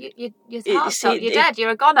arrest, your heart stopped. You're dead.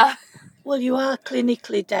 You're a goner. Well, you are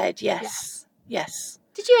clinically dead. Yes.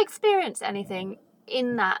 Did you experience anything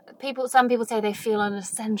in that? Some people say they feel an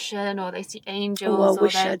ascension, or they see angels. Oh, I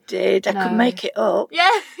wish I did. I could make it up. Yeah,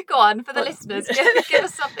 go on for the listeners. Give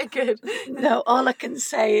us something good. No, all I can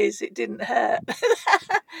say is it didn't hurt.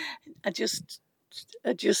 I just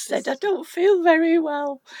said I don't feel very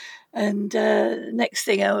well, and next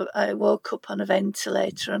thing I woke up on a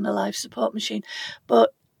ventilator on a life support machine.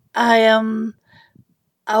 But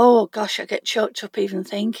oh gosh, I get choked up even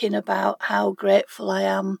thinking about how grateful I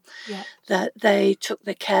am that they took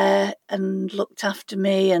the care and looked after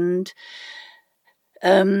me and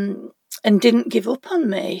didn't give up on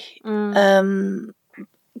me.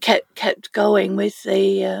 Kept going with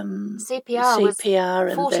the CPR was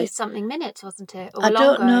 40-something minutes, wasn't it? Or I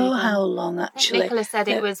don't know even. how long, actually. Nicola said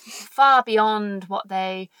it was far beyond what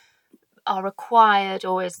they are required,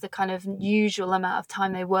 or is the kind of usual amount of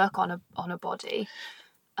time they work on a body.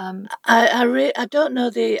 I don't know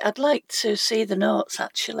I'd like to see the notes,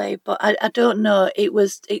 actually, but I don't know. It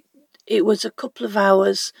was a couple of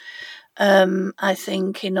hours, I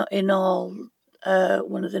think, in all.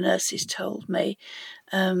 One of the nurses told me,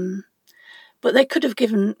 but they could have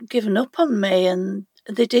given up on me, and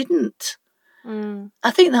they didn't. I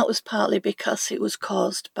think that was partly because it was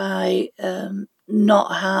caused by not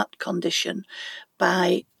a heart condition,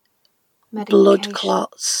 by blood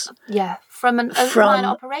clots. Yeah, from a minor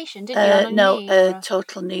operation, didn't you? No, a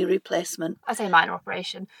total knee replacement. I say minor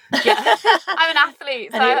operation. Yeah, I'm an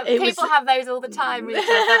athlete, so people have those all the time. Rita,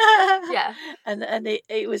 yeah, and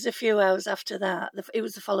it was a few hours after that. It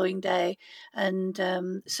was the following day,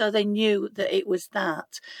 and so they knew that it was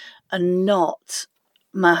that, and not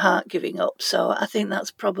my heart giving up. So I think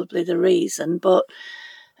that's probably the reason. But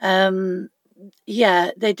they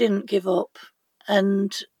didn't give up,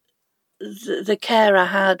 and the care I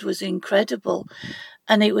had was incredible,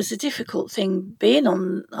 and it was a difficult thing being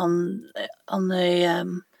on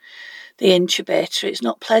the incubator. It's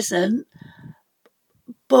not pleasant,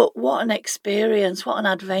 but what an experience! What an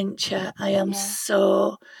adventure! I am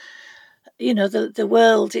so. The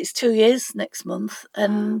world, it's 2 years next month,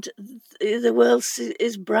 and the world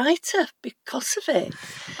is brighter because of it.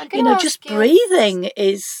 Just breathing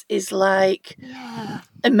is like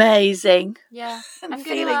amazing. Yeah, I'm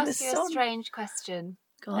going to ask you a strange question.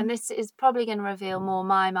 And this is probably going to reveal more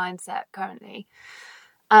my mindset currently.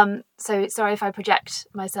 So sorry if I project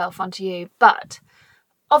myself onto you, but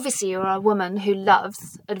obviously you're a woman who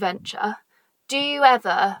loves adventure. Do you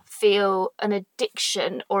ever feel an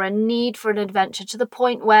addiction or a need for an adventure to the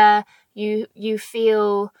point where you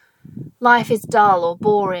feel life is dull or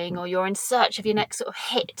boring, or you're in search of your next sort of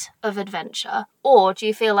hit of adventure? Or do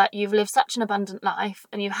you feel like you've lived such an abundant life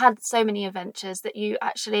and you've had so many adventures that you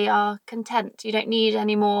actually are content? You don't need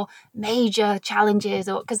any more major challenges?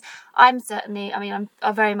 Or because I'm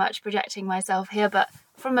very much projecting myself here, but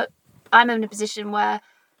I'm in a position where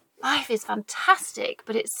life is fantastic,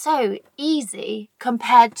 but it's so easy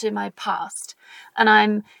compared to my past. And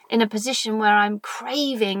I'm in a position where I'm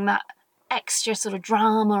craving that extra sort of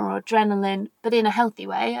drama or adrenaline, but in a healthy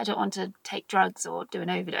way. I don't want to take drugs or do an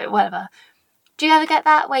overdose, whatever. Do you ever get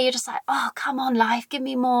that where you're just like, oh, come on, life, give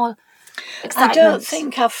me more excitement? I don't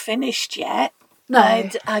think I've finished yet. No.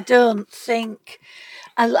 I don't think...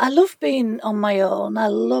 I love being on my own. I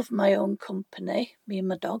love my own company, me and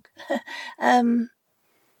my dog. I'm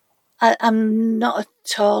not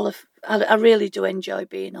at all... I really do enjoy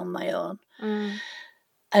being on my own.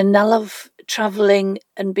 And I love travelling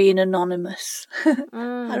and being anonymous.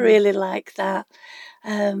 I really like that.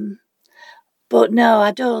 But no,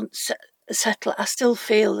 I don't settle. I still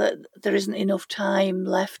feel that there isn't enough time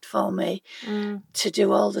left for me to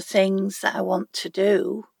do all the things that I want to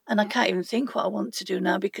do. And I can't even think what I want to do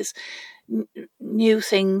now because new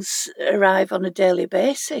things arrive on a daily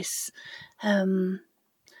basis. My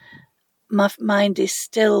mind is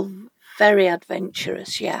still very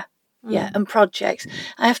adventurous, yeah, and projects.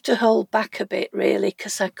 I have to hold back a bit, really,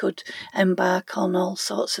 because I could embark on all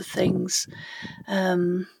sorts of things.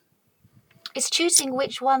 It's choosing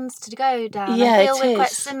which ones to go down. Yeah, I feel it we're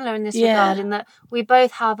quite is. similar in this Yeah. regard, in that we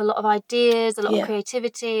both have a lot of ideas, a lot Yeah. of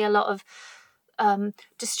creativity, a lot of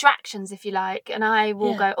distractions, if you like. And I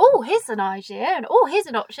will Yeah. go, oh, here's an idea, and oh, here's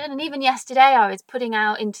an option. And even yesterday, I was putting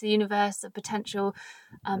out into the universe a potential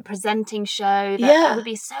presenting show that it would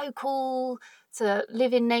be so cool to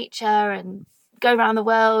live in nature and go around the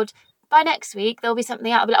world. By next week, there'll be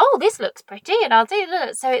something out. I'll be like, oh, this looks pretty, and I'll do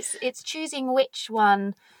that. So it's choosing which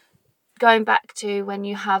one. Going back to when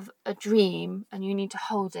you have a dream and you need to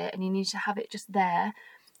hold it and you need to have it just there,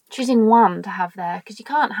 choosing one to have there, because you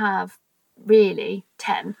can't have really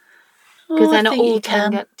 10, because they're not all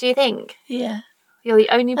 10. Do you think? Yeah. You're the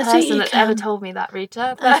only person that's ever told me that,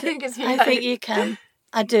 Rita. I think you can.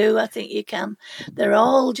 I do. I think you can. They're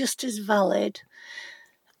all just as valid,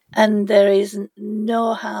 and there is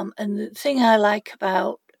no harm. And the thing I like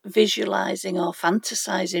about visualising or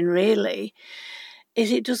fantasising, really, is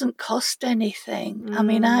it doesn't cost anything. I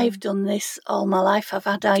mean, I've done this all my life. I've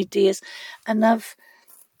had ideas, and I've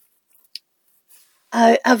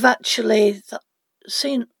actually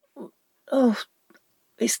seen. Oh,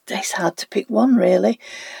 it's hard to pick one, really.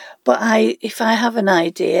 But if I have an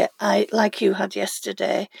idea, like you had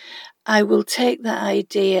yesterday, I will take that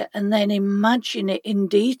idea and then imagine it in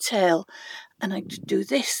detail, and I do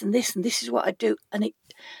this and this and this is what I do,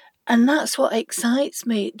 and that's what excites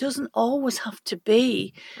me. It doesn't always have to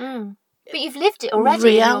be. But you've lived it already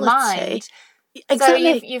reality. in your mind.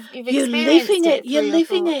 Exactly. So you've experienced it. You're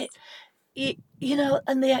living it. You know,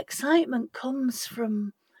 and the excitement comes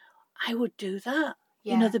from, I would do that.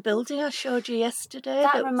 Yeah. You know, the building I showed you yesterday,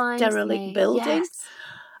 that reminds derelict me. building. Yes.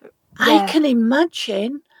 I can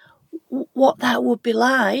imagine what that would be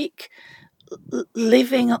like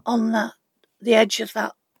living on the edge of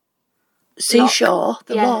that seashore,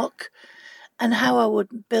 the lock, and how I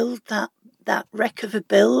would build that wreck of a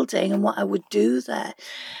building and what I would do there.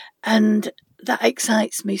 And that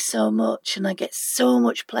excites me so much, and I get so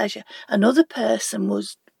much pleasure. Another person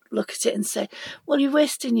was look at it and say, well, you're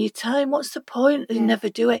wasting your time. What's the point? You never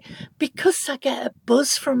do it. Because I get a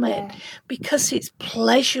buzz from it, because it's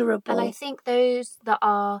pleasurable. And I think those that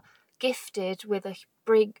are gifted with a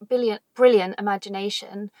brilliant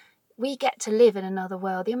imagination, we get to live in another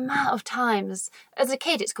world. The amount of times, as a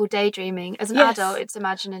kid, it's called daydreaming. As an adult, it's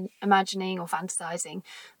imagining or fantasizing.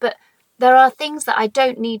 But there are things that I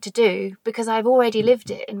don't need to do because I've already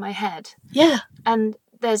lived it in my head. Yeah. And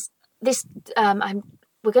there's this,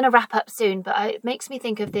 we're going to wrap up soon, but it makes me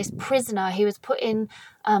think of this prisoner who was put in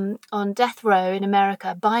on death row in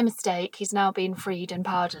America by mistake. He's now been freed and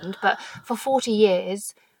pardoned. But for 40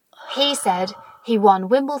 years, he said he won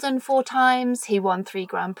Wimbledon 4 times. He won 3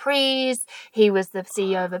 Grand Prix. He was the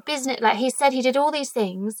CEO of a business. Like, he said he did all these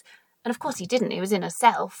things. And of course he didn't. He was in a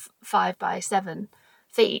cell 5 by 7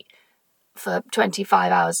 feet for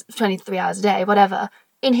 25 hours, 23 hours a day, whatever.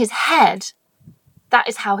 In his head, that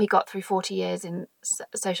is how he got through 40 years in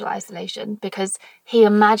social isolation, because he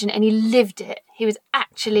imagined and he lived it. He was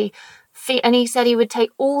actually, and he said he would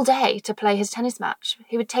take all day to play his tennis match.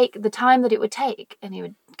 He would take the time that it would take, and he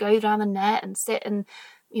would go down the net and sit and,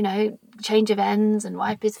 you know, change of ends and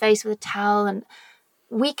wipe his face with a towel. And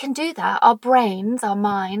we can do that. Our brains, our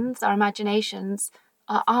minds, our imaginations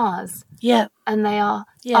are ours. Yeah. And they are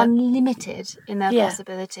unlimited in their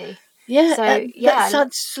possibility. Yeah, so, that's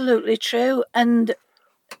absolutely true. And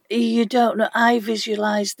you don't know, I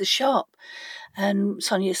visualise the shop and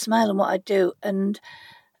Sonia Smile and what I do, and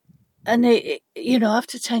it, you know,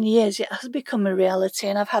 after 10 years it has become a reality,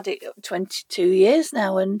 and I've had it 22 years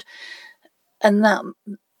now, and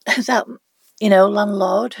that you know,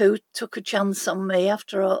 landlord who took a chance on me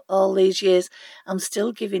after all these years, I'm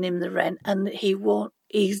still giving him the rent, and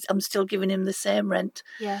I'm still giving him the same rent.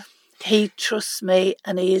 Yeah. He trusts me,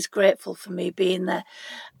 and he is grateful for me being there.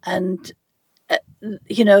 And,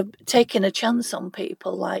 you know, taking a chance on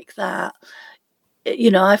people like that,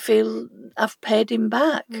 you know, I feel I've paid him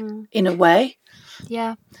back in a way.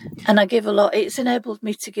 Yeah. And I give a lot. It's enabled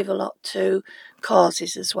me to give a lot to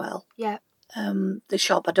causes as well. Yeah. The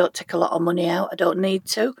shop, I don't take a lot of money out. I don't need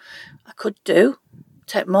to. I could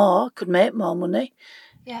take more, could make more money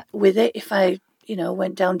with it if I, you know,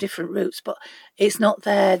 went down different routes, but it's not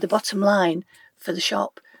there. The bottom line for the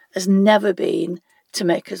shop has never been to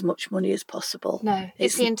make as much money as possible. No,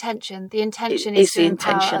 it's the intention. The intention is to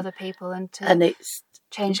empower other people, and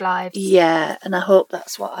change lives. Yeah, and I hope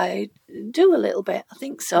that's what I do a little bit. I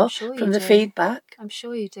think so, I'm sure you from the do. feedback. I'm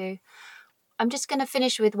sure you do. I'm just going to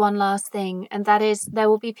finish with one last thing, and that is there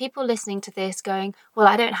will be people listening to this going, well,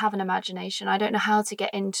 I don't have an imagination. I don't know how to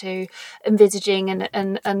get into envisaging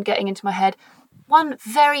and getting into my head. One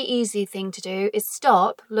very easy thing to do is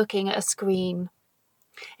stop looking at a screen.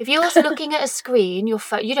 If you're looking at a screen, your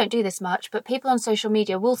phone, you don't do this much, but people on social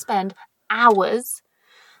media will spend hours.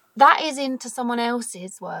 That is into someone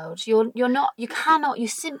else's world. You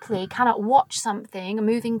simply cannot watch something, a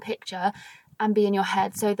moving picture, and be in your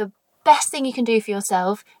head. So the best thing you can do for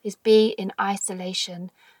yourself is be in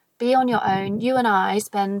isolation. Be on your own. You and I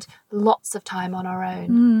spend lots of time on our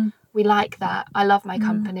own. We like that. I love my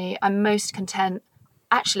company. I'm most content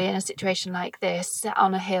actually in a situation like this, sat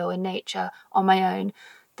on a hill in nature on my own.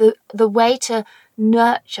 The way to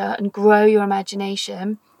nurture and grow your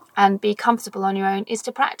imagination and be comfortable on your own is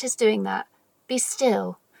to practice doing that. Be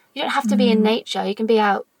still. You don't have to be in nature. You can be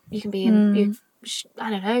out. You can be in, I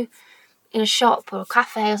don't know, in a shop or a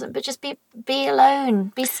cafe or something. But just be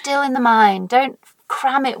alone. Be still in the mind. Don't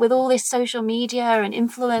cram it with all this social media and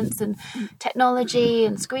influence and technology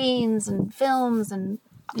and screens and films and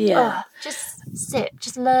just sit.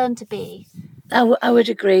 Just learn to be. I would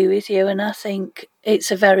agree with you, and I think it's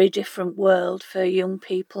a very different world for young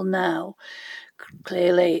people now.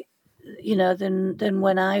 Clearly, than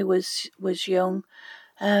when I was young,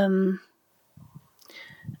 and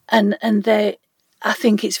I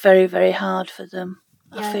think it's very, very hard for them.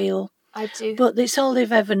 Yeah, I feel I do, but it's all they've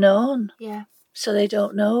ever known. Yeah, so they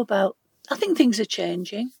don't know about. I think things are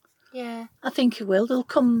changing. Yeah, I think it will.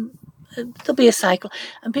 There'll be a cycle,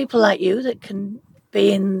 and people like you that can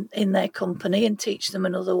be in their company and teach them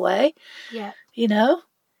another way. Yeah, you'll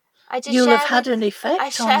have had an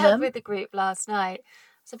effect on them. I shared with the group last night.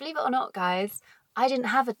 So believe it or not, guys, I didn't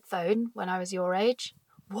have a phone when I was your age.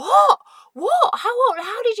 What?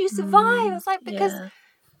 How did you survive? I was like, because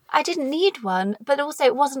I didn't need one, but also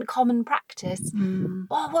it wasn't common practice.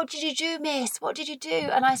 Oh, what did you do, miss? What did you do?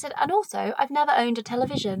 And I said, and also, I've never owned a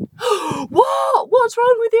television. What? What's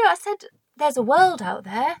wrong with you? I said, there's a world out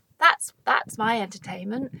there. That's my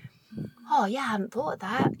entertainment. Oh, yeah, I hadn't thought of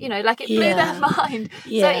that. It blew their mind.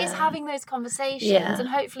 Yeah. So it is having those conversations. And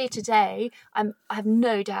hopefully today, I have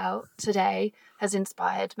no doubt today has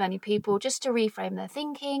inspired many people just to reframe their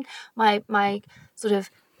thinking. My sort of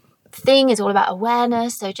thing is all about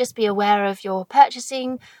awareness. So just be aware of your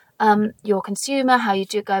purchasing, your consumer, how you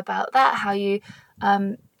do go about that, how you,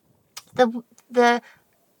 the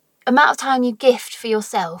amount of time you gift for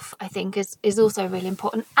yourself, I think is also really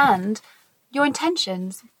important. And your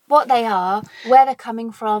intentions, what they are, where they're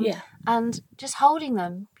coming from, and just holding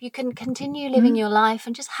them. You can continue living your life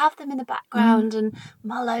and just have them in the background and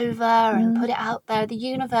mull over and put it out there. The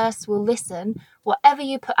universe will listen. Whatever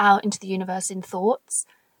you put out into the universe in thoughts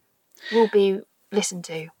will be listened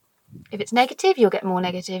to. If it's negative, you'll get more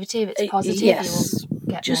negativity. If it's positive, you will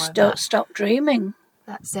get just more of don't that. Stop dreaming.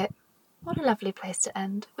 That's it. What a lovely place to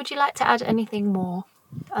end. Would you like to add anything more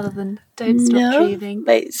other than don't stop dreaming?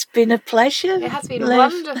 No, it's been a pleasure. It has been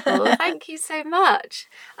wonderful. Thank you so much.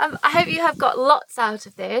 I hope you have got lots out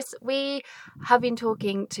of this. We have been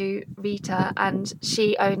talking to Rita, and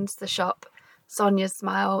she owns the shop Sonia's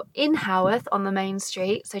Smile in Haworth on the main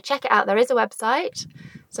street. So check it out. There is a website.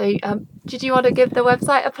 So did you want to give the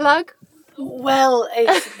website a plug? Well,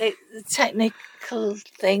 it's technical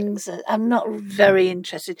things. I'm not very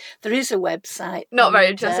interested. There is a website. Not very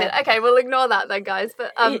interested. Okay, we'll ignore that then, guys.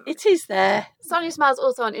 But it is there. Sonia Smile's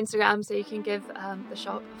also on Instagram, so you can give the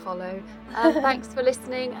shop a follow. Thanks for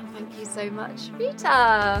listening, and thank you so much,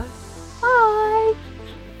 Rita. Bye.